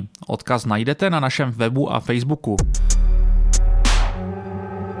kampani. Odkaz najdete na našem webu a Facebooku.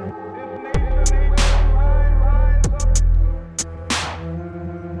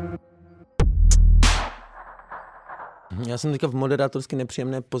 Já jsem teďka v moderátorsky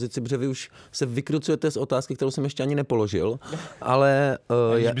nepříjemné pozici, protože vy už se vykrucujete z otázky, kterou jsem ještě ani nepoložil, ale...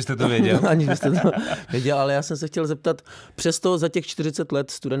 Aniž byste to věděl. Aniž byste to věděl, ale já jsem se chtěl zeptat, přesto za těch 40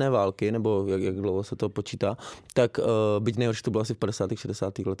 let studené války, nebo jak dlouho se to počítá, tak byť nejhorší to bylo asi v 50.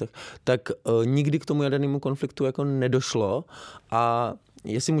 60. letech, tak nikdy k tomu jadernému konfliktu jako nedošlo a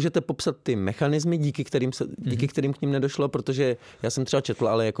jestli můžete popsat ty mechanismy, díky kterým k ním nedošlo, protože já jsem třeba četl,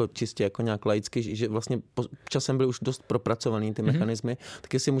 ale jako čistě jako nějak laicky, že vlastně časem byly už dost propracovaný ty mechanismy,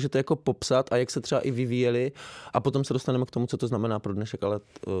 tak jestli můžete jako popsat a jak se třeba i vyvíjely a potom se dostaneme k tomu, co to znamená pro dnešek, ale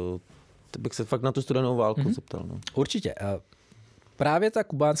bych se fakt na tu studenou válku zeptal. No. Určitě. Právě ta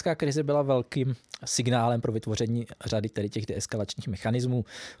kubánská krize byla velkým signálem pro vytvoření řady tedy těch deeskalačních mechanismů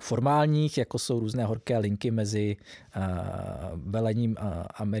formálních, jako jsou různé horké linky mezi velením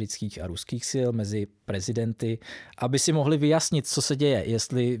amerických a ruských sil, mezi prezidenty, aby si mohli vyjasnit, co se děje.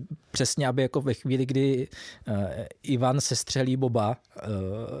 Jestli přesně, aby jako ve chvíli, kdy Ivan sestřelí Boba,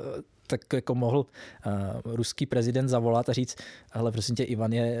 tak jako mohl ruský prezident zavolat a říct, hele, prosím tě,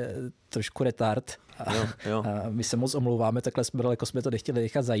 Ivan je trošku retard a my se moc omlouváme, takhle jsme to nechtěli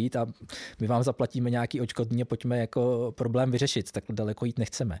nechat zajít a my vám zaplatíme nějaký odškodný a pojďme jako problém vyřešit, tak daleko jít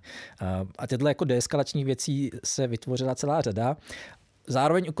nechceme. A tyhle jako deeskalačních věcí se vytvořila celá řada.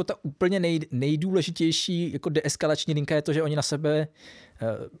 Zároveň jako ta úplně nejdůležitější jako deeskalační linka je to, že oni na sebe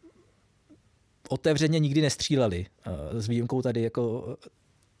otevřeně nikdy nestříleli. S výjimkou tady jako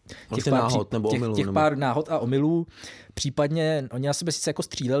těch pár náhod a omylů. Případně oni na sebe sice jako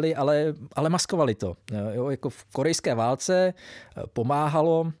stříleli, ale maskovali to. Jo, jako v korejské válce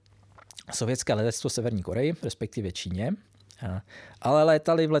pomáhalo sovětské letectvo Severní Koreji, respektive Číně, ale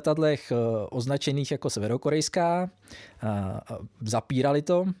létali v letadlech označených jako severokorejská, zapírali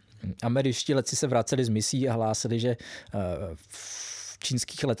to. Američtí letci se vraceli z misí a hlásili, že v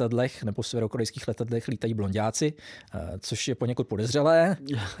čínských letadlech nebo v severokorejských letadlech lítají blonďáci, což je poněkud podezřelé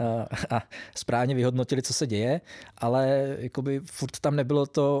a správně vyhodnotili, co se děje, ale jakoby furt tam nebylo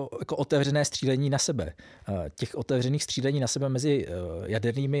to jako otevřené střílení na sebe. Těch otevřených střílení na sebe mezi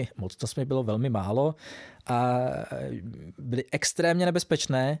jadernými mocnostmi bylo velmi málo a byly extrémně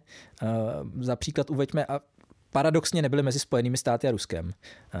nebezpečné. Za příklad uveďme, a paradoxně nebyly mezi Spojenými státy a Ruskem.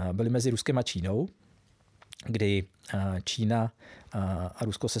 Byly mezi Ruskem a Čínou, kdy Čína a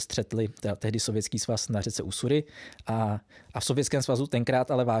Rusko se střetli, tehdy Sovětský svaz na řece Ussuri a v Sovětském svazu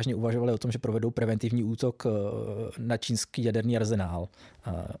tenkrát ale vážně uvažovali o tom, že provedou preventivní útok na čínský jaderný arzenál.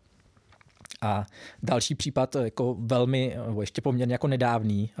 A další případ jako velmi, ještě poměrně jako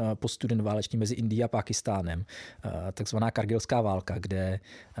nedávný poststudenváleční mezi Indií a Pákistánem, takzvaná Kargilská válka, kde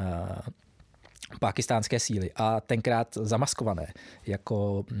pákistánské síly a tenkrát zamaskované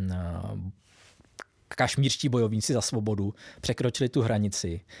jako kašmírští bojovníci za svobodu překročili tu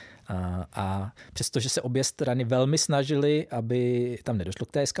hranici. A přestože se obě strany velmi snažily, aby tam nedošlo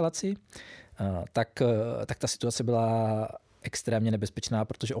k té eskalaci, tak ta situace byla extrémně nebezpečná,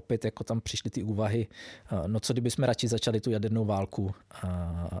 protože opět jako tam přišly ty úvahy, no co kdyby jsme radši začali tu jadernou válku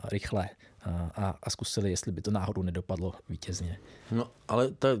rychle a zkusili, jestli by to náhodou nedopadlo vítězně. No,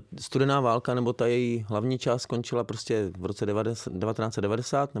 ale ta studená válka, nebo ta její hlavní část skončila prostě v roce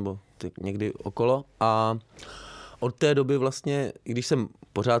 1990, nebo někdy okolo a od té doby vlastně, i když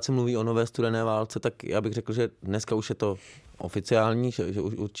pořád se mluví o nové studené válce, tak já bych řekl, že dneska už je to oficiální, že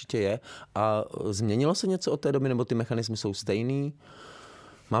už určitě je. A změnilo se něco od té doby, nebo ty mechanismy jsou stejný?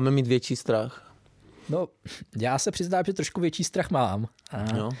 Máme mít větší strach? No, já se přiznám, že trošku větší strach mám.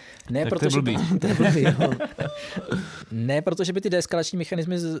 No. Ne, tak protože, to je blbý. Ne, protože by ty deeskalační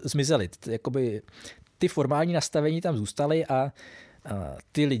mechanismy zmizely. Jakoby ty formální nastavení tam zůstaly a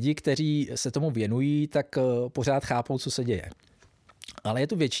ty lidi, kteří se tomu věnují, tak pořád chápou, co se děje. Ale je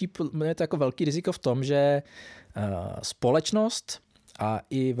tu je to jako velký riziko v tom, že společnost a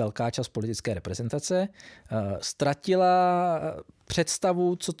i velká část politické reprezentace ztratila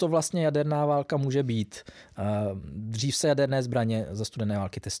představu, co to vlastně jaderná válka může být. Dřív se jaderné zbraně za studené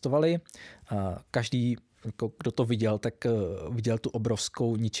války testovaly. Každý, kdo to viděl, tak viděl tu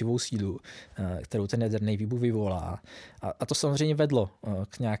obrovskou ničivou sílu, kterou ten jaderný výbuch vyvolá. A to samozřejmě vedlo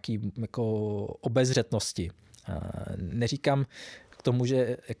k nějaký jako obezřetnosti. Neříkám k tomu,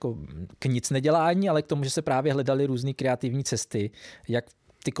 že jako k nic nedělání, ale k tomu, že se právě hledaly různé kreativní cesty, jak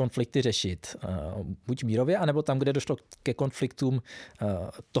ty konflikty řešit. Buď mírově, anebo tam, kde došlo ke konfliktům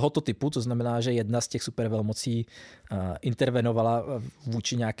tohoto typu, to znamená, že jedna z těch supervelmocí intervenovala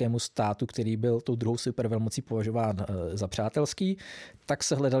vůči nějakému státu, který byl tou druhou supervelmocí považován za přátelský, tak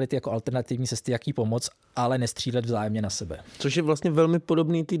se hledaly ty jako alternativní cesty, jak jí pomoct, ale nestřílet vzájemně na sebe. Což je vlastně velmi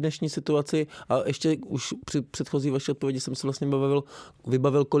podobný té dnešní situaci a ještě už při předchozí vaší odpovědi jsem si vlastně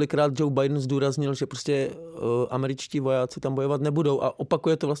vybavil, kolikrát Joe Biden zdůraznil, že prostě američtí vojáci tam bojovat nebudou a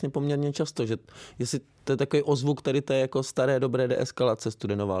opakuje to vlastně poměrně často, že jestli to je takový ozvuk tady té jako staré dobré deeskalace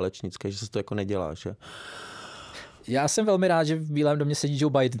studenoválečnické, že se to jako nedělá, že? Já jsem velmi rád, že v Bílém domě sedí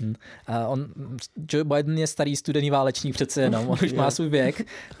Joe Biden. Joe Biden je starý studený válečník přece jenom, on už má svůj věk.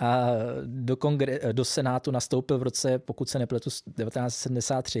 A do Senátu nastoupil v roce, pokud se nepletu,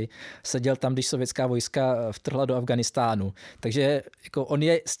 1973. Seděl tam, když sovětská vojska vtrhla do Afghánistánu. Takže jako on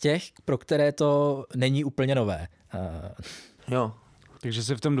je z těch, pro které to není úplně nové. Jo. Takže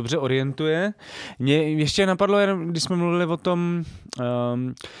se v tom dobře orientuje. Mě ještě napadlo, když jsme mluvili o tom,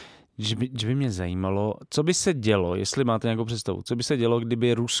 že by mě zajímalo, co by se dělo, jestli máte nějakou představu, co by se dělo,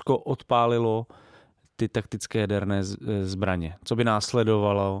 kdyby Rusko odpálilo ty taktické jaderné zbraně. Co by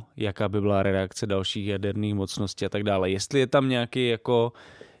následovalo, jaká by byla reakce dalších jaderných mocností a tak dále. Jestli je tam nějaký jako,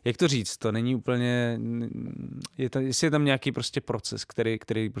 jak to říct, to není úplně, jestli je tam nějaký prostě proces,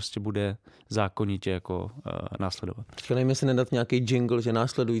 který prostě bude zákonitě jako následovat. Teďka nevím, jestli nedat nějaký jingle, že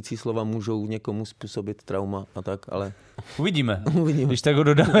následující slova můžou někomu způsobit trauma a tak, ale... Uvidíme. Když tak ho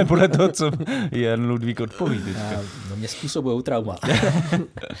dodáme podle toho, co Jan Ludvík odpoví. No mě způsobují trauma.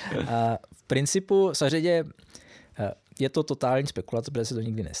 A v principu samozřejmě je to totální spekulace, protože se to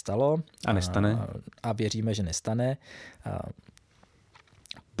nikdy nestalo. A nestane. A věříme, že nestane.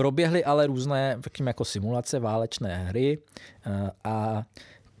 Proběhly ale různé jako simulace, válečné hry a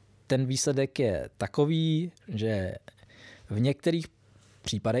ten výsledek je takový, že v některých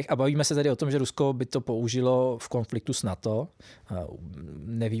případech, a bavíme se tady o tom, že Rusko by to použilo v konfliktu s NATO,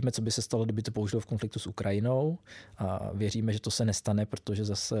 nevíme, co by se stalo, kdyby to použilo v konfliktu s Ukrajinou a věříme, že to se nestane, protože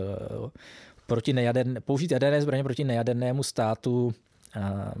zase použít jaderné zbraně proti nejadernému státu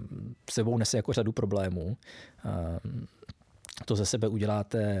sebou nese jako řadu problémů. To ze sebe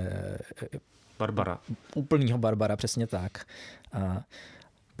uděláte Barbara. Úplnýho barbara, přesně tak.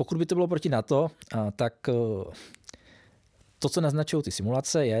 Pokud by to bylo proti NATO, tak to, co naznačují ty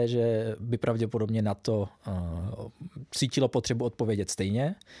simulace, je, že by pravděpodobně NATO cítilo potřebu odpovědět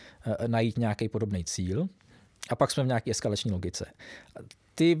stejně, najít nějaký podobný cíl a pak jsme v nějaké eskalační logice.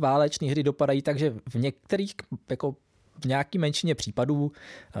 Ty váleční hry dopadají tak, že v některých jako v nějaký menšině případů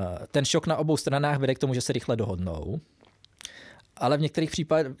ten šok na obou stranách vede k tomu, že se rychle dohodnou. Ale v některých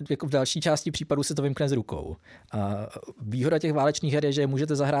případech, jako v další části případů se to vymkne z rukou. Výhoda těch válečných her je, že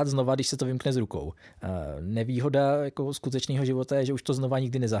můžete zahrát znova, když se to vymkne z rukou. Nevýhoda jako skutečného života je, že už to znova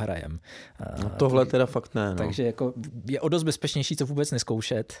nikdy nezahrajem. No tohle teda fakt ne. No. Takže jako je o dost bezpečnější to vůbec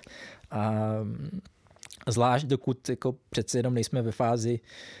neskoušet. Zvlášť dokud jako přece jenom nejsme ve fázi,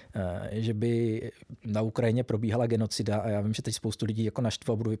 že by na Ukrajině probíhala genocida a já vím, že teď spoustu lidí jako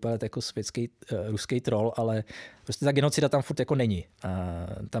naštva, budu vypadat jako světský ruský troll, ale prostě ta genocida tam furt jako není.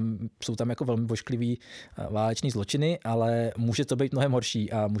 Jsou tam jako velmi vošklivý váleční zločiny, ale může to být mnohem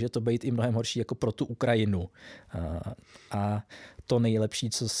horší a může to být i mnohem horší jako pro tu Ukrajinu. A to nejlepší,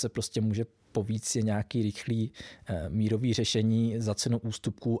 co se prostě může povíc, je nějaký rychlý mírový řešení za cenu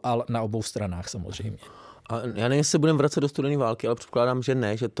ústupků, ale na obou stranách samozřejmě. A já nevím, jestli se budeme vracet do studené války, ale předpokládám, že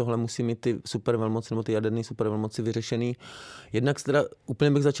ne, že tohle musí mít ty supervelmoci nebo ty jaderné supervelmoci vyřešený. Jednak teda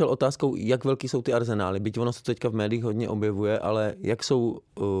úplně bych začal otázkou, jak velký jsou ty arzenály. Byť ono se teďka v médiích hodně objevuje, ale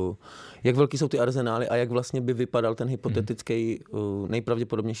jak velký jsou ty arzenály a jak vlastně by vypadal ten hypotetický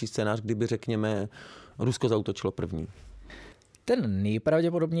nejpravděpodobnější scénář, kdyby, řekněme, Rusko zaútočilo první. Ten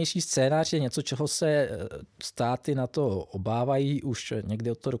nejpravděpodobnější scénář je něco, čeho se státy na to obávají už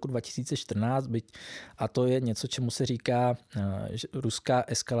někdy od toho roku 2014, a to je něco, čemu se říká ruská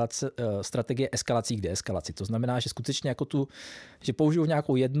strategie eskalací k deeskalaci. To znamená, že skutečně jako že použijou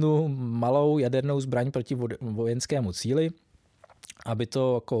nějakou jednu malou jadernou zbraň proti vojenskému cíli, aby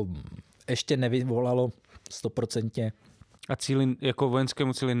to jako ještě nevyvolalo 100%. A cíli jako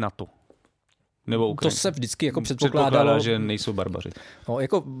vojenskému cíli NATO? Nebo Ukrajina. To se vždycky jako předpokládalo, že nejsou barbaři. No,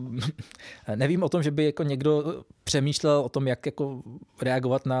 jako, nevím o tom, že by jako někdo přemýšlel o tom, jak jako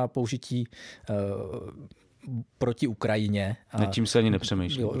reagovat na použití proti Ukrajině. Nad tím se ani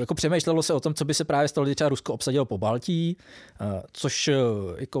nepřemýšlí. Jako přemýšlelo se o tom, co by se právě stalo, když třeba Rusko obsadilo Pobaltí, což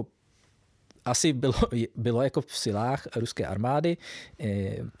jako asi bylo jako v silách ruské armády,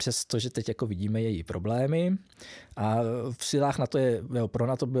 přestože teď jako vidíme její problémy. A v silách pro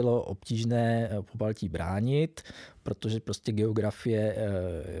NATO bylo obtížné Pobaltí bránit, protože prostě geografie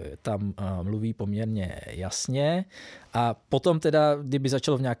tam mluví poměrně jasně. A potom teda, kdyby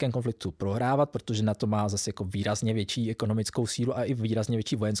začalo v nějakém konfliktu prohrávat, protože NATO má zase jako výrazně větší ekonomickou sílu a i výrazně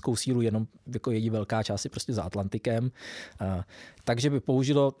větší vojenskou sílu, jenom jako její velká část je prostě za Atlantikem, takže by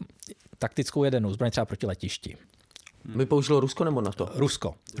použilo taktickou jadernou zbraň třeba proti letišti. By použilo Rusko nebo NATO?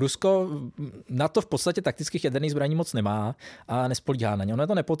 Rusko NATO v podstatě taktických jaderných zbraní moc nemá a nespolíhá na ně. Ono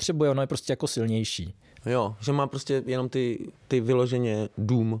to nepotřebuje, ono je prostě jako silnější. Jo, že má prostě jenom ty vyloženě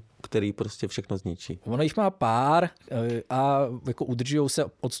dům, který prostě všechno zničí. Ono jich má pár a jako udržujou se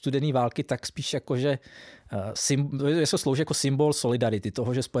od studené války tak spíš jako, že slouží jako symbol solidarity,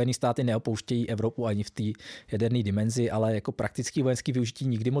 toho, že Spojené státy neopouštějí Evropu ani v té jaderné dimenzi, ale jako praktický vojenský využití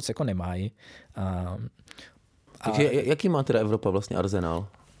nikdy moc jako nemají. Takže jaký má teda Evropa vlastně arzenál?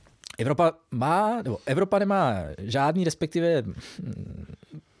 Evropa nemá žádný, respektive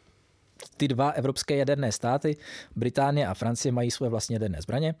ty dva evropské jaderné státy, Británie a Francie, mají své vlastní jaderné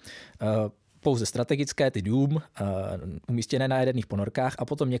zbraně. Pouze strategické, ty Doom, umístěné na jaderných ponorkách, a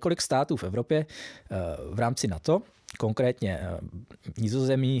potom několik států v Evropě v rámci NATO, konkrétně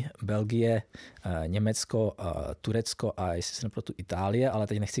Nizozemí, Belgie, Německo, Turecko a jestli se nepletu Itálie, ale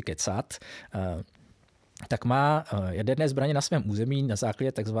teď nechci kecat, tak má jaderné zbraně na svém území na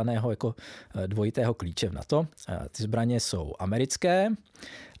základě takzvaného jako dvojitého klíče v NATO. Ty zbraně jsou americké,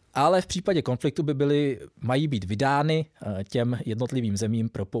 ale v případě konfliktu mají být vydány těm jednotlivým zemím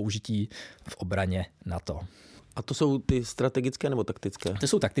pro použití v obraně NATO. A to jsou ty strategické nebo taktické? To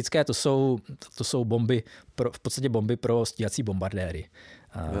jsou taktické, to jsou bomby, v podstatě bomby pro stíhací bombardéry.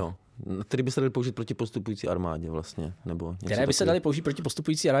 Jo. Které by se daly použít proti postupující armádě vlastně? Nebo které by se daly použít proti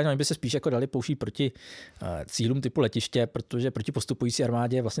postupující armádě, ale by se spíš jako daly použít proti cílům typu letiště, protože proti postupující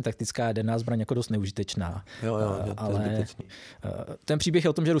armádě je vlastně taktická jaderná zbraň jako dost neužitečná. Jo, ale ten příběh je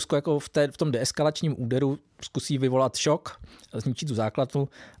o tom, že Rusko jako v tom deeskalačním úderu zkusí vyvolat šok, zničit tu základnu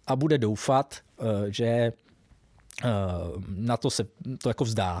a bude doufat, že na to se to jako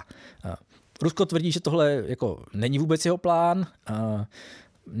vzdá. Rusko tvrdí, že tohle jako není vůbec jeho plán.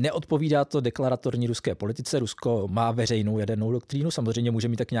 Neodpovídá to deklaratorní ruské politice. Rusko má veřejnou jadernou doktrínu, samozřejmě může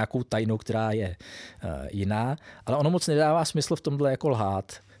mít tak nějakou tajnou, která je jiná, ale ono moc nedává smysl v tomhle jako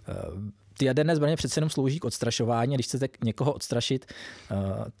lhát. Ty jaderné zbraně přece jenom slouží k odstrašování, a když chcete někoho odstrašit,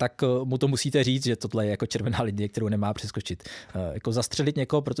 tak mu to musíte říct, že tohle je jako červená linie, kterou nemá přeskočit. Jako zastřelit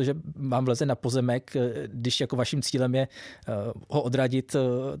někoho, protože vám vleze na pozemek, když jako vaším cílem je ho odradit,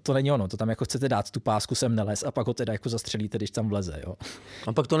 to není ono. To tam jako chcete dát tu pásku, sem nelez, a pak ho teda jako zastřelíte, když tam vleze. Jo.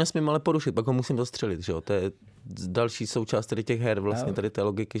 A pak to nesmím ale porušit, pak ho musím zastřelit. Že jo? To je další součást tady těch her, vlastně tady té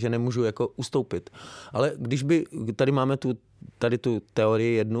logiky, že nemůžu jako ustoupit. Ale když by, tady máme tady tu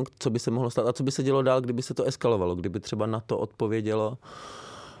teorii jednu, co by se mohlo stát a co by se dělo dál, kdyby se to eskalovalo, kdyby třeba na to odpovědělo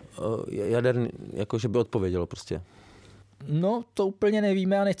jaderný, jako že by odpovědělo prostě. No, to úplně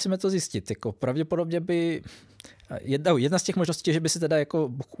nevíme a nechceme to zjistit. Jako pravděpodobně by Jedna z těch možností je, že by se teda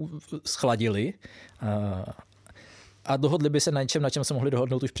jako schladili a dohodli by se na něčem, na čem se mohli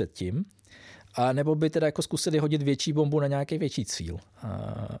dohodnout už předtím. A nebo by teda jako zkusili hodit větší bombu na nějaký větší cíl,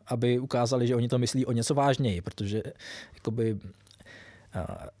 aby ukázali, že oni to myslí o něco vážněji, protože jakoby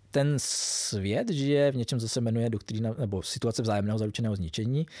ten svět žije v něčem, co se jmenuje doktrína nebo situace vzájemného zaručeného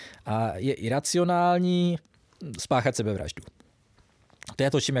zničení a je iracionální spáchat sebevraždu. To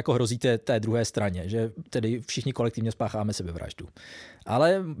je to, čím jako hrozíte té druhé straně, že tedy všichni kolektivně spácháme sebevraždu.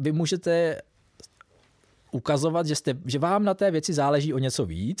 Ale vy můžete ukazovat, že vám na té věci záleží o něco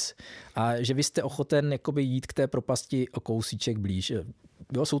víc a že vy jste ochoten jakoby jít k té propasti o kousíček blíž.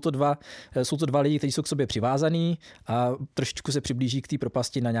 Jo, jsou to dva lidi, kteří jsou k sobě přivázaný a trošičku se přiblíží k té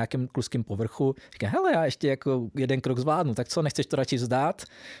propasti na nějakém kluském povrchu. Říká, hele, já ještě jako jeden krok zvládnu, tak co, nechceš to radši vzdát?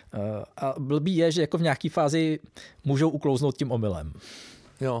 A blbý je, že jako v nějaké fázi můžou uklouznout tím omylem.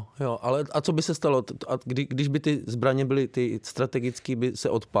 Jo, ale a co by se stalo, když by ty zbraně byly, ty strategické by se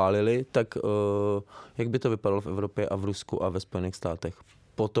odpálily, tak jak by to vypadalo v Evropě a v Rusku a ve Spojených státech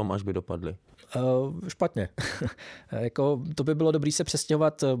potom, až by dopadly? Špatně. Jako, to by bylo dobré se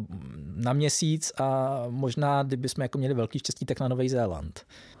přestěhovat na měsíc a možná, kdybychom jako měli velký štěstí, tak na Nový Zéland.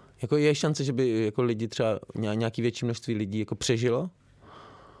 Jako je šance, že by jako lidi třeba nějaký větší množství lidí jako přežilo?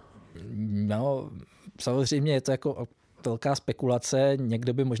 No, samozřejmě je to jako velká spekulace,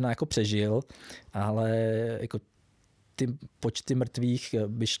 někdo by možná jako přežil, ale jako ty počty mrtvých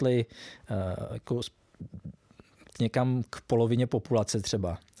by šly jako někam k polovině populace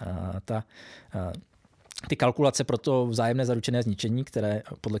třeba. Ty kalkulace pro to vzájemné zaručené zničení,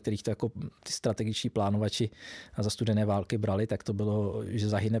 podle kterých to jako ty strategičtí plánovači za studené války brali, tak to bylo, že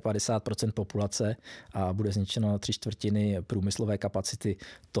zahyne 50% populace a bude zničeno 3/4 průmyslové kapacity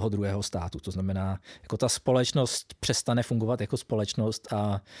toho druhého státu. To znamená, jako ta společnost přestane fungovat jako společnost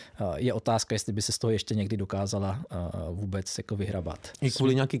a je otázka, jestli by se z toho ještě někdy dokázala vůbec jako vyhrabat. I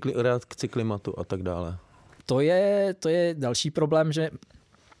kvůli nějaký reakci klimatu a tak dále. To je další problém, že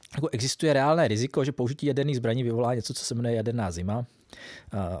jako existuje reálné riziko, že použití jaderných zbraní vyvolá něco, co se jmenuje jaderná zima.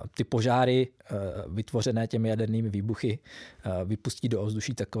 Ty požáry vytvořené těmi jadernými výbuchy vypustí do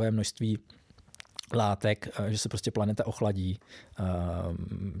ovzduší takové množství látek, že se prostě planeta ochladí,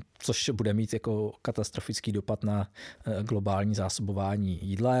 což bude mít jako katastrofický dopad na globální zásobování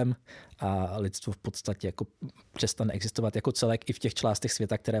jídlem a lidstvo v podstatě jako přestane existovat jako celek i v těch částech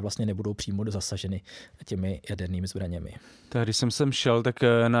světa, které vlastně nebudou přímo zasaženy těmi jadernými zbraněmi. Tak když jsem sem šel, tak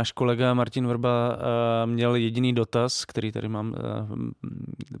náš kolega Martin Vrba měl jediný dotaz, který tady mám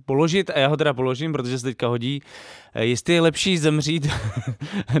položit a já ho teda položím, protože se teďka hodí. Jestli je lepší zemřít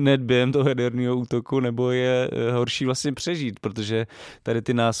hned během toho jaderného útoku, nebo je horší vlastně přežít, protože tady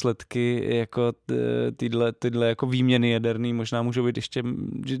ty následky jako tyhle jako výměny jaderný možná můžou být ještě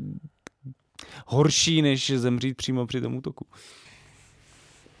horší, než zemřít přímo při tom útoku.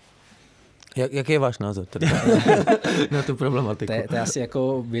 Jaký je váš názor tedy na tu problematiku? To je asi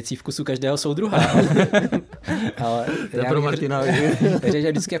jako věcí vkusu každého soudruha. Ale pro Martina.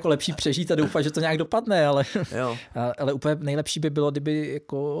 Je vždycky jako lepší přežít a doufat, že to nějak dopadne, ale úplně nejlepší by bylo,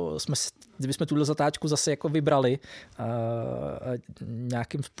 kdyby jsme tuhle zatáčku zase jako vybrali a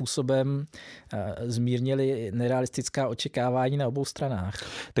nějakým způsobem zmírnili nerealistická očekávání na obou stranách.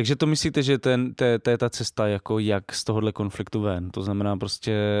 Takže to myslíte, že to je ta cesta, jako jak z tohohle konfliktu ven? To znamená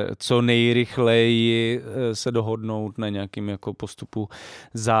prostě co nejrychleji se dohodnout na nějakým jako postupu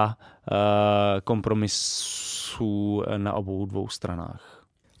za kompromisů na obou dvou stranách.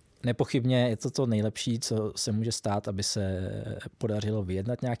 Nepochybně je to nejlepší, co se může stát, aby se podařilo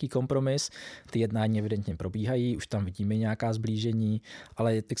vyjednat nějaký kompromis. Ty jednání evidentně probíhají, už tam vidíme nějaká zblížení,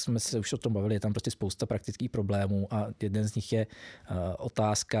 ale jak jsme se už o tom bavili, je tam prostě spousta praktických problémů a jeden z nich je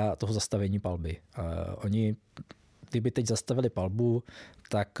otázka toho zastavení palby. Oni, kdyby teď zastavili palbu,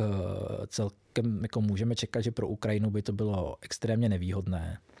 tak celkem jako můžeme čekat, že pro Ukrajinu by to bylo extrémně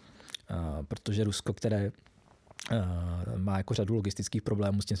nevýhodné, protože Rusko, které má jako řadu logistických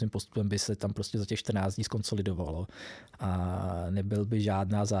problémů s tím svým postupem, by se tam prostě za těch 14 dní skonsolidovalo a nebyl by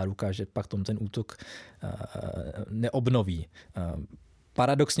žádná záruka, že pak tom ten útok neobnoví.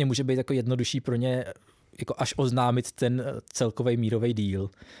 Paradoxně může být jako jednodušší pro ně jako až oznámit ten celkový mírový díl,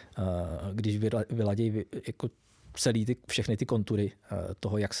 když vyladějí jako všechny ty kontury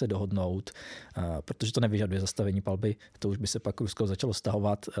toho, jak se dohodnout, protože to nevyžaduje zastavení palby, to už by se pak Rusko začalo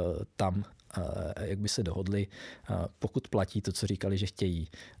stahovat tam, jak by se dohodli, pokud platí to, co říkali, že chtějí,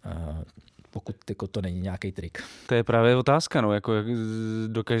 pokud jako to není nějaký trik. To je právě otázka, no, jako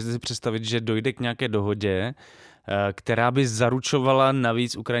dokážete si představit, že dojde k nějaké dohodě, která by zaručovala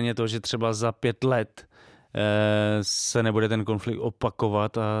navíc Ukrajině to, že třeba za 5 let se nebude ten konflikt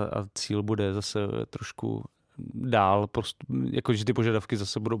opakovat a cíl bude zase trošku dál, jakože ty požadavky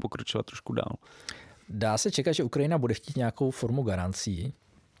zase budou pokračovat trošku dál? Dá se čekat, že Ukrajina bude chtít nějakou formu garancí.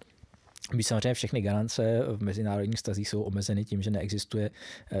 Byť samozřejmě všechny garance v mezinárodních vztazích jsou omezeny tím, že neexistuje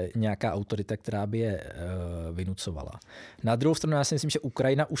nějaká autorita, která by je vynucovala. Na druhou stranu já si myslím, že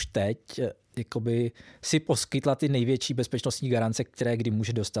Ukrajina už teď jakoby si poskytla ty největší bezpečnostní garance, které kdy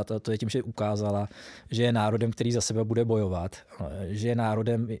může dostat, a to je tím, že ukázala, že je národem, který za sebe bude bojovat, že je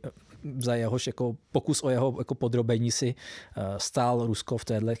národem, za jehož jako pokus o jeho jako podrobení si stál Rusko v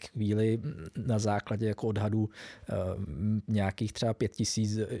téhle chvíli na základě jako odhadů nějakých třeba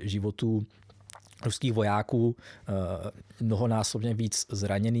 5000 životů ruských vojáků, mnohonásobně víc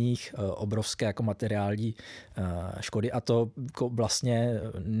zraněných, obrovské jako materiální škody, a to jako vlastně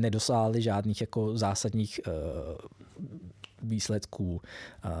nedosáhly žádných jako zásadních výsledků.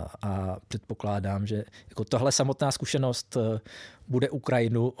 A předpokládám, že jako tahle samotná zkušenost bude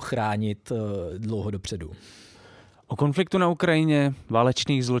Ukrajinu chránit dlouho dopředu. O konfliktu na Ukrajině,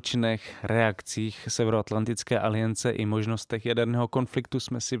 válečných zločinech, reakcích Severoatlantické aliance i možnostech jaderného konfliktu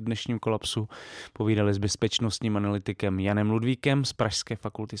jsme si v dnešním kolapsu povídali s bezpečnostním analytikem Janem Ludvíkem z Pražské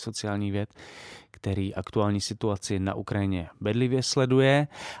fakulty sociálních věd, který aktuální situaci na Ukrajině bedlivě sleduje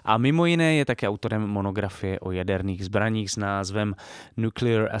a mimo jiné je také autorem monografie o jaderných zbraních s názvem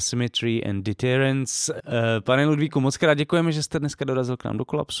Nuclear Asymmetry and Deterrence. Pane Ludvíku, moc krát děkujeme, že jste dneska dorazil k nám do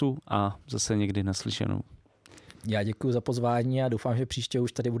kolapsu a zase někdy naslyšenou. Já děkuji za pozvání a doufám, že příště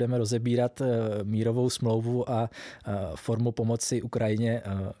už tady budeme rozebírat mírovou smlouvu a formu pomoci Ukrajině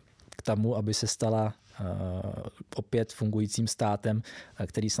k tomu, aby se stala opět fungujícím státem,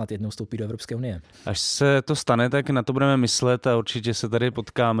 který snad jednou vstoupí do Evropské unie. Až se to stane, tak na to budeme myslet a určitě se tady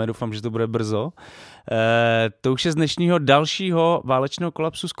potkáme. Doufám, že to bude brzo. To už je z dnešního dalšího válečného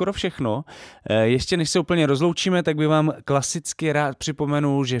kolapsu skoro všechno. Ještě než se úplně rozloučíme, tak bych vám klasicky rád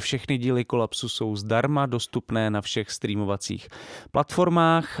připomenul, že všechny díly kolapsu jsou zdarma dostupné na všech streamovacích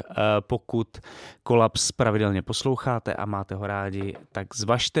platformách. Pokud kolaps pravidelně posloucháte a máte ho rádi, tak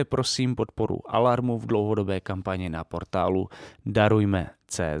zvažte prosím podporu Alarmu v dlouhodobé kampani na portálu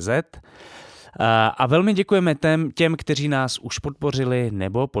darujme.cz. A velmi děkujeme těm, kteří nás už podpořili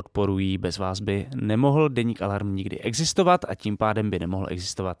nebo podporují. Bez vás by nemohl Deník Alarm nikdy existovat a tím pádem by nemohl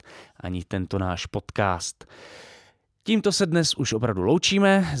existovat ani tento náš podcast. Tímto se dnes už opravdu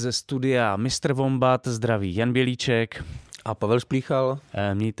loučíme. Ze studia Mr. Wombat zdraví Jan Bělíček a Pavel Šplíchal.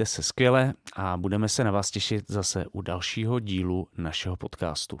 Mějte se skvěle a budeme se na vás těšit zase u dalšího dílu našeho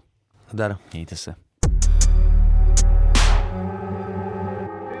podcastu. Zdar. Mějte se.